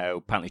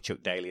 apparently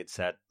Chuck Daly had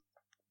said,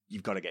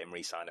 "You've got to get him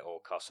re-signed at all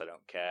costs. I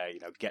don't care.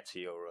 Get to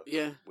Europe.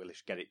 We'll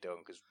get it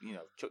done." Because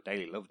Chuck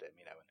Daly loved him.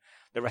 And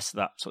the rest of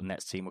that sort of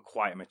Nets team were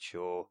quite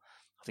immature.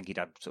 I think he'd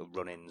had sort of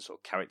run-ins sort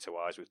of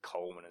character-wise with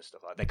Coleman and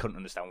stuff like that. They couldn't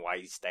understand why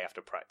he'd stay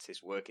after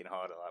practice working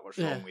harder. What's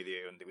wrong with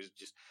you? And there was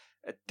just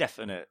a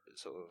definite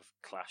sort of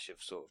clash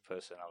of sort of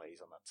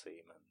personalities on that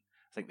team. And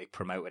I think they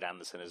promoted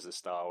Anderson as the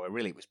star, where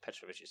really it was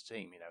Petrovic's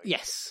team.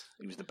 Yes,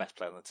 he was the best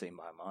player on the team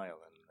by a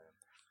mile, and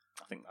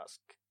I think that's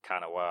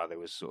kind of why there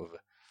was sort of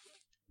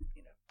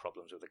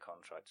problems with the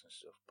contract and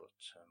stuff. But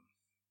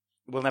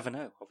we'll never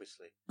know,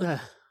 obviously.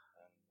 Yeah,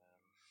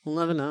 we'll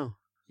never know.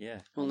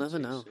 Yeah, we'll never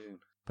know. Soon.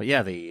 But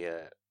yeah,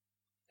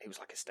 it was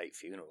like a state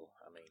funeral.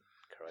 I mean,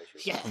 Croatia,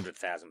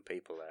 100,000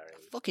 people there.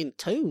 Fucking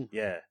tomb.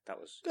 Yeah, that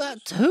was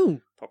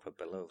tomb. Proper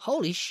below.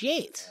 Holy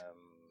shit!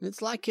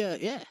 It's like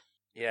Yeah,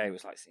 it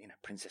was like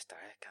Princess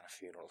Diana kind of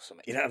funeral or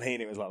something. You know what I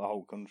mean? It was like the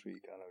whole country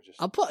kind of just.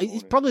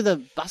 He's probably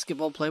the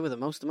basketball player with the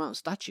most amount of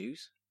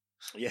statues.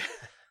 Yeah,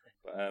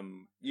 but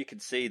you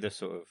could see the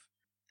sort of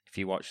if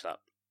you watch that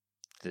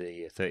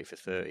the 30 for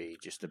 30,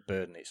 just the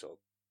burden it sort of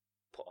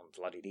put on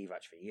Vlade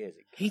Divac for years.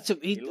 He'd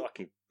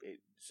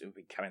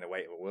been carrying the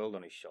weight of the world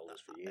on his shoulders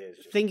for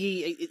years.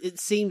 It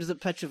seemed that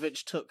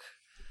Petrovic took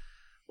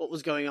what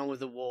was going on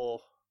with the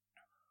war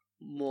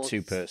more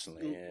too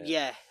personally.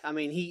 Yeah, I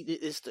mean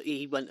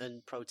he went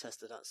and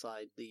protested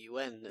outside the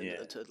UN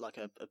to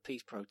a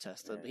peace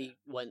protest, and he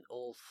went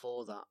all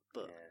for that.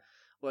 But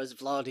whereas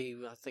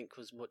Vlade, I think,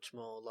 was much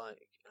more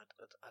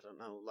I don't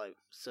know,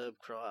 Serb,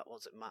 Croat. What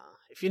does it matter?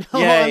 If you know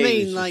what I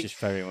mean, he was just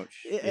very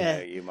much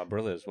you're my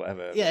brothers,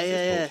 whatever.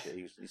 Yeah.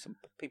 Some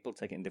people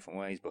take it in different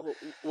ways, but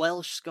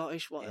Welsh,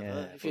 Scottish, whatever.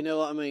 Yeah, if you know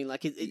what I mean, you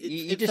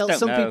it felt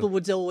some know. People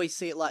would always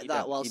see it like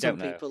that, while some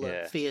know. people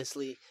are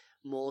fiercely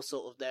more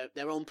sort of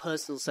their own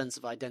personal sense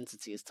of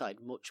identity is tied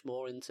much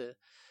more into.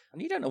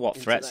 And you don't know what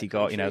threats he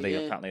got. Country,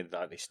 apparently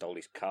they stole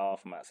his car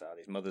from outside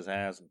his mother's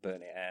house and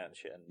burnt it out and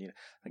shit. And I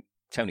think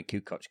Tony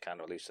Kukoc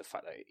kind of alludes to the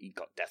fact that he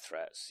got death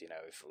threats.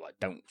 If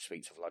don't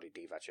speak to Vlade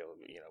Divac, or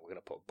we're going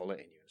to put a bullet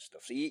in you and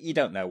stuff. So you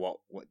don't know what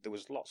there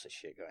was lots of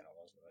shit going on,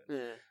 wasn't there?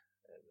 Yeah,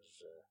 it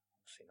was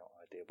obviously not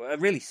ideal, but a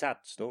really sad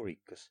story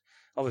because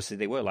obviously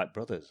they were like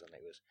brothers, and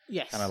it was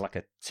kind of like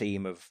a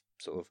team of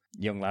sort of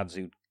young lads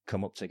who'd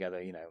come up together,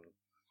 and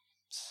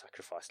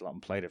sacrificed a lot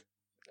and played a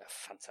a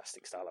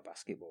fantastic style of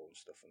basketball and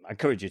stuff. And I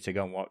encourage you to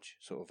go and watch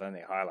sort of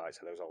any highlights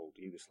of those old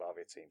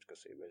Yugoslavia teams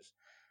because it was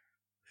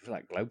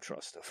like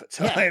Globetrotter stuff at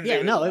times.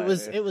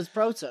 It was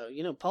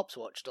proto. Pops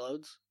watched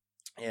loads.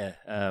 Yeah,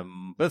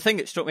 but the thing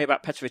that struck me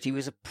about Petrovic, he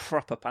was a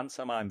proper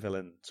pantomime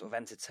villain, sort of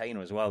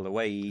entertainer as well. The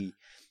way he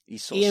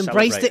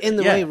embraced it in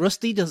the way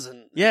Rusty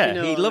doesn't. Yeah,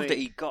 he loved it.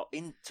 He got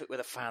into it with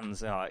the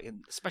fans,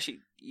 especially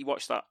you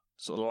watch that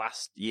sort of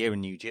last year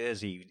in New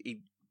Jersey.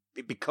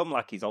 He'd become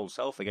like his old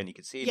self again. You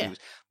could see him. He was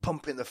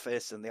pumping the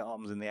fists and the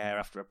arms in the air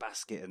after a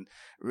basket, and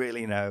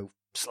really,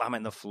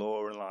 slamming the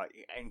floor and like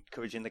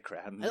encouraging the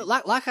crowd.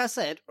 Like I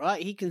said,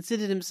 right, he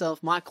considered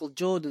himself Michael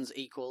Jordan's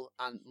equal,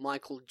 and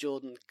Michael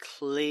Jordan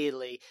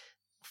clearly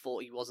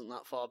thought he wasn't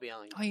that far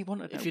behind. Oh, he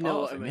wanted, if you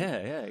know what I mean.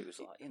 Yeah. He was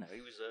like, he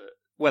was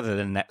whether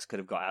the Nets could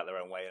have got out their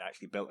own way and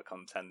actually built a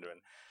contender,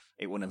 and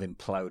it wouldn't have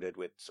imploded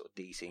with sort of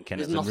DC and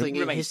Kennedy. There's nothing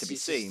remains to be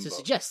seen to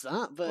suggest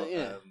that, but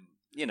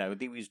yeah,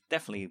 he was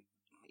definitely.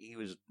 He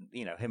was,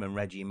 him and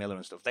Reggie Miller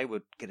and stuff. They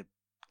were going to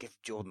give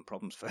Jordan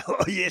problems for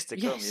years to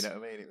come. You know what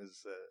I mean? It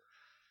was.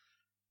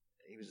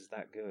 He was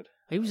that good.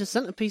 He was a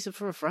centerpiece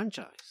for a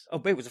franchise. Oh,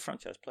 but he was a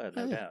franchise player,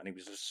 no doubt. And he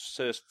was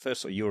the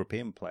first sort of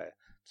European player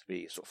to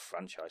be a sort of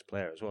franchise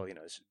player as well.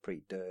 This is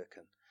pre-Dirk.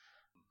 And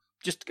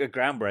just a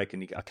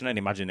groundbreaking. I can only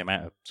imagine the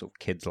amount of sort of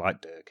kids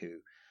like Dirk who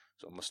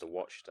sort of must have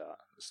watched that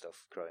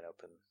stuff growing up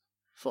and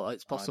thought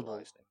it's possible.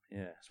 Him.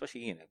 Yeah,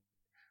 especially,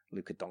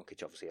 Luka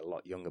Doncic, obviously a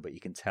lot younger, but you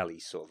can tell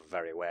he's sort of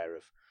very aware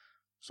of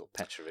sort of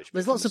Petrovic.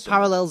 There's lots of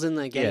parallels in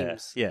their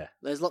games. Yeah.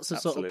 There's lots of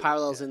sort of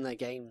parallels in their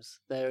games.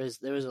 There is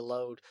a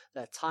load.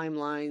 Their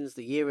timelines,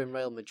 the year in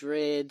Real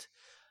Madrid.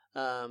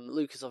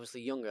 Luka's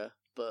obviously younger,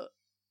 but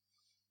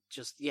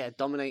just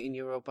dominating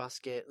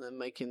Eurobasket and then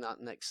making that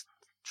next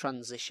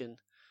transition.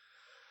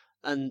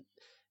 And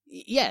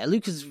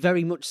Luka's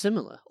very much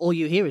similar. All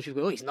you hear is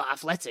people go, he's not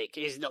athletic,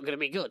 he's not going to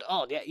be good.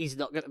 Oh, yeah, he's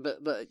not going to...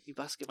 But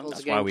basketball's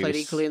a game played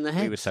equally in the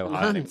head. We were so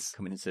high on him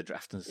coming into the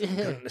draft and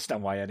couldn't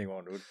understand why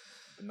anyone would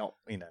not,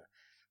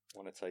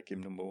 want to take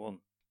him number one.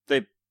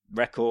 The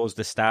records,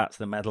 the stats,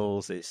 the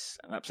medals, it's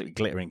an absolutely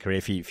glittering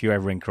career. If you're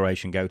ever in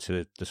Croatia and go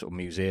to the sort of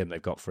museum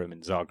they've got for him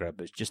in Zagreb,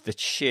 it's just the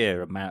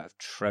sheer amount of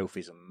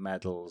trophies and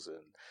medals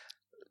and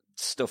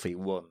stuff he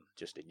won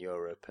just in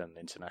Europe and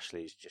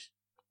internationally is just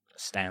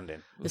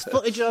astounding. There's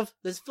footage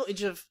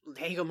of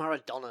Diego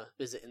Maradona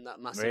visiting that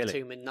massive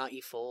tomb in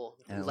 '94,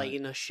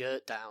 laying a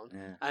shirt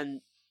down,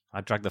 and I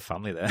dragged the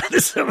family there.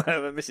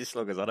 Mrs.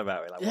 Slugger's on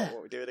about it. Like, what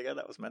were we doing again?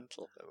 That was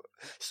mental.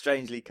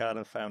 Strangely, kind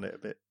of found it a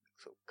bit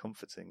sort of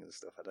comforting and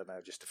stuff. I don't know,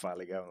 just to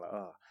finally go and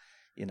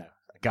like,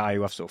 a guy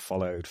who I've sort of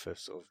followed for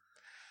sort of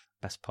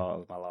best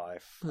part of my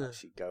life,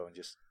 actually go and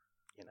just,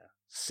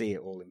 see it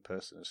all in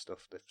person and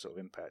stuff. The sort of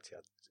impact he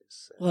had.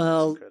 It's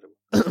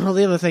incredible. Well,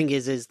 the other thing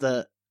is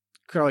that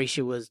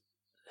Croatia was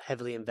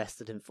heavily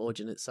invested in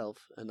forging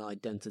itself an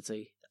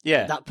identity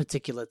at that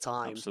particular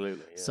time.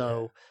 Absolutely. Yeah,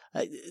 so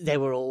they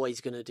were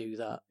always going to do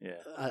that. Yeah.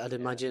 I'd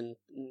imagine.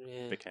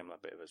 It became like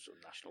a bit of a sort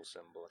of national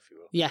symbol, if you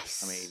will.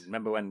 Yes. I mean,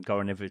 remember when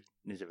Goran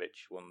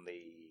Ivanisevic won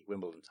the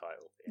Wimbledon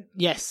title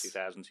in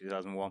 2000,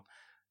 2001?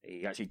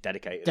 He actually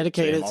dedicated it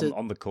to him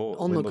on the court.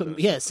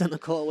 Centre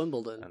court at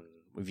Wimbledon. And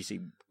if you see,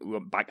 we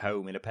went back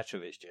home in a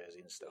Petrovic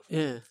jersey and stuff.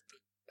 Yeah.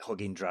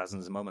 Hugging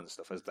Drazen's mum and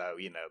stuff as though,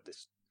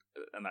 this...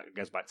 And that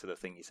goes back to the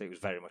thing you say, it was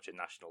very much a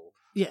national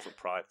sort of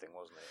pride thing,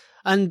 wasn't it?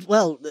 And,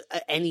 well,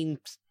 any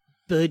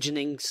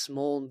burgeoning,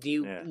 small,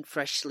 new,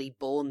 freshly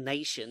born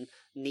nation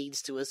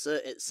needs to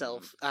assert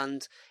itself.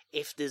 And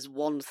if there's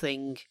one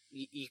thing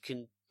you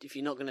can, if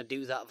you're not going to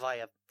do that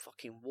via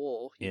fucking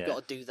war, you've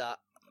got to do that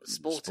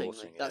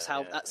sportingly. That's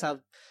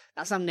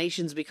how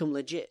nations become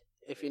legit,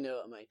 if you know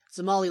what I mean.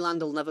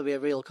 Somaliland will never be a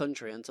real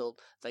country until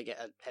they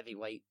get a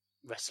heavyweight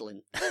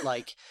wrestling,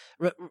 like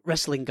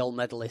wrestling gold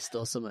medalist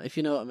or something, if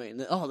you know what I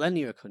mean. Oh, then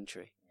you're a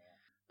country.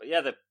 But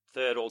yeah, the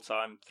third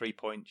all-time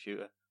three-point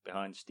shooter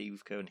behind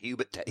Steve Kerr and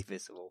Hubert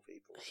Davis, of all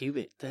people.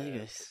 Hubert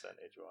Davis.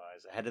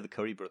 Percentage-wise. Ahead of the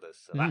Curry brothers.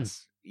 So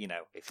that's,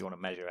 if you want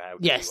to measure how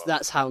good he was.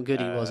 That's how good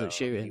he was at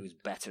shooting. He was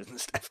better than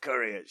Steph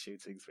Curry at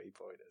shooting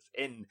three-pointers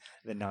in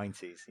the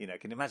 90s.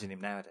 Can you imagine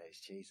him nowadays?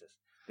 Jesus.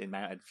 The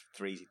amount of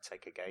threes he'd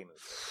take a game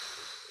as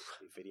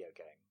a video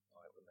game.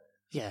 Wouldn't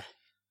it? Yeah.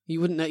 You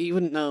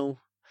wouldn't know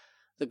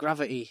the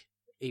gravity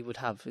he would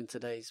have in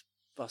today's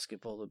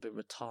basketball would be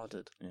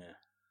retarded. Yeah.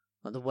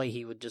 Like the way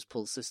he would just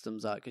pull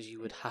systems out because you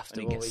would have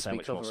to always be so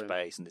much more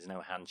space and there's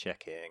no hand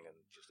checking and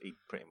just he'd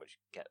pretty much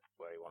get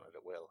where he wanted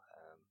at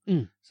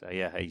will. So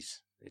yeah, it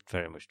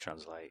very much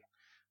translate,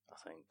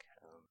 I think.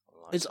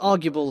 It's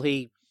arguable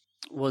he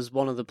was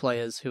one of the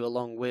players who,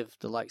 along with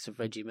the likes of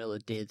Reggie Miller,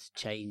 did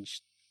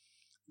change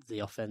the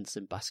offense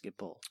in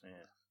basketball.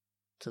 Yeah.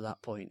 To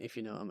that point, if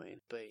you know what I mean.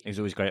 But he was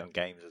always great on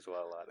games as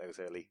well, like those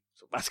early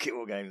sort of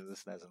basketball games and the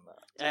SNES and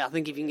that. Yeah, I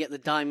think if you can get the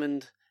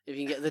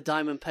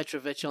diamond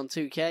Petrovic on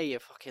 2K, you're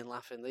fucking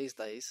laughing these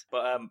days.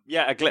 But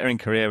a glittering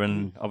career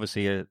and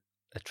obviously a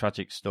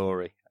tragic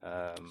story.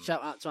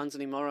 Shout out to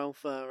Anthony Morrow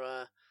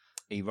for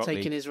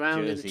taking his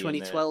round in the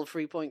 2012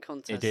 3-point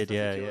contest. He did,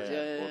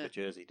 yeah. Wore the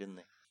jersey, didn't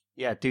he?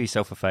 Yeah, do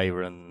yourself a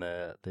favour, and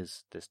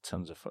there's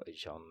tons of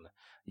footage on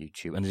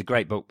YouTube, and there's a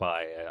great book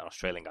by an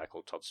Australian guy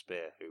called Todd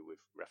Spear, who we've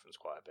referenced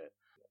quite a bit,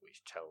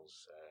 which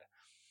tells the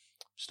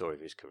story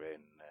of his career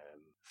in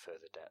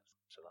further depth.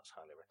 So that's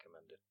highly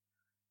recommended.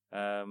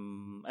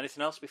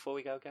 Anything else before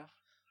we go, Gav?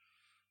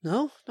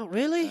 No, not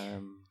really.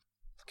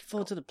 Looking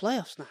forward to the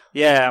playoffs now.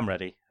 Yeah, I'm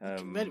ready.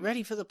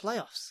 Ready for the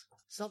playoffs.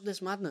 Stop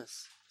this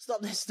madness.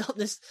 Stop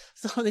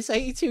this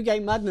 82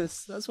 game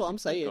madness. That's what I'm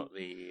saying. We've got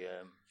the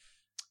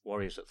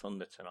Warriors at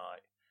Thunder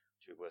tonight,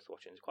 which will be worth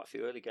watching. There's quite a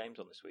few early games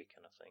on this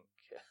weekend, I think.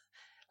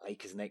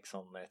 Lakers Knicks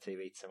on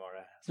TV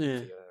tomorrow. Yeah.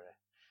 For your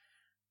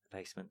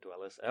basement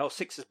dwellers.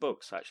 Sixers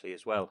Bucks actually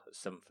as well at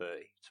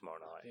 7:30 tomorrow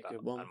night. I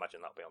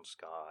imagine that'll be on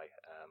Sky.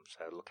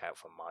 So look out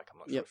for Mike. I'm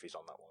not sure if he's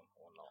on that one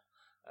or not.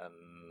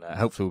 And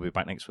hopefully we'll be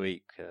back next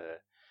week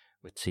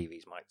with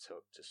TV's mic'd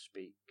up to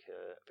speak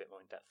a bit more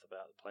in depth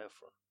about the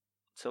playoff run.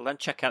 Till then,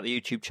 check out the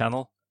YouTube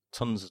channel.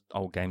 Tons of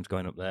old games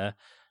going up there.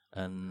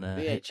 And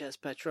VHS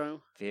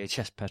Petro. Yeah,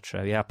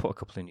 I put a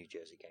couple of New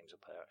Jersey games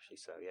up there actually.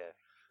 So yeah,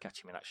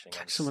 catch him in action.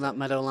 Catch some of that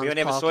Meadowlands. We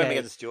only ever saw him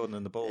against Jordan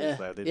and the Bulls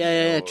there, didn't we?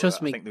 Yeah,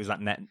 trust me. I think there was that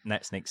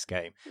Nets Knicks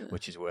game,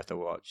 which is worth a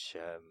watch.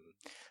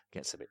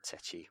 Gets a bit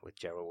tetchy with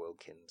Gerald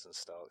Wilkins and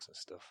Starks and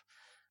stuff.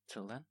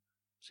 Till then,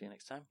 see you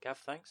next time. Gav,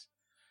 thanks.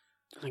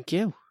 Thank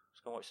you.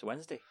 Let's go watch the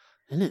Wednesday.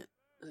 Isn't it?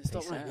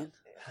 Stop raining.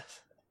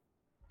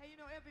 Hey,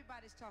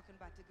 everybody's talking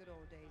about the good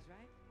old days,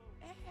 right?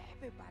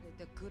 Everybody,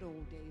 the good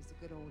old days, the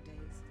good old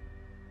days.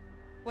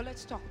 Well,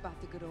 let's talk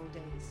about the good old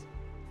days.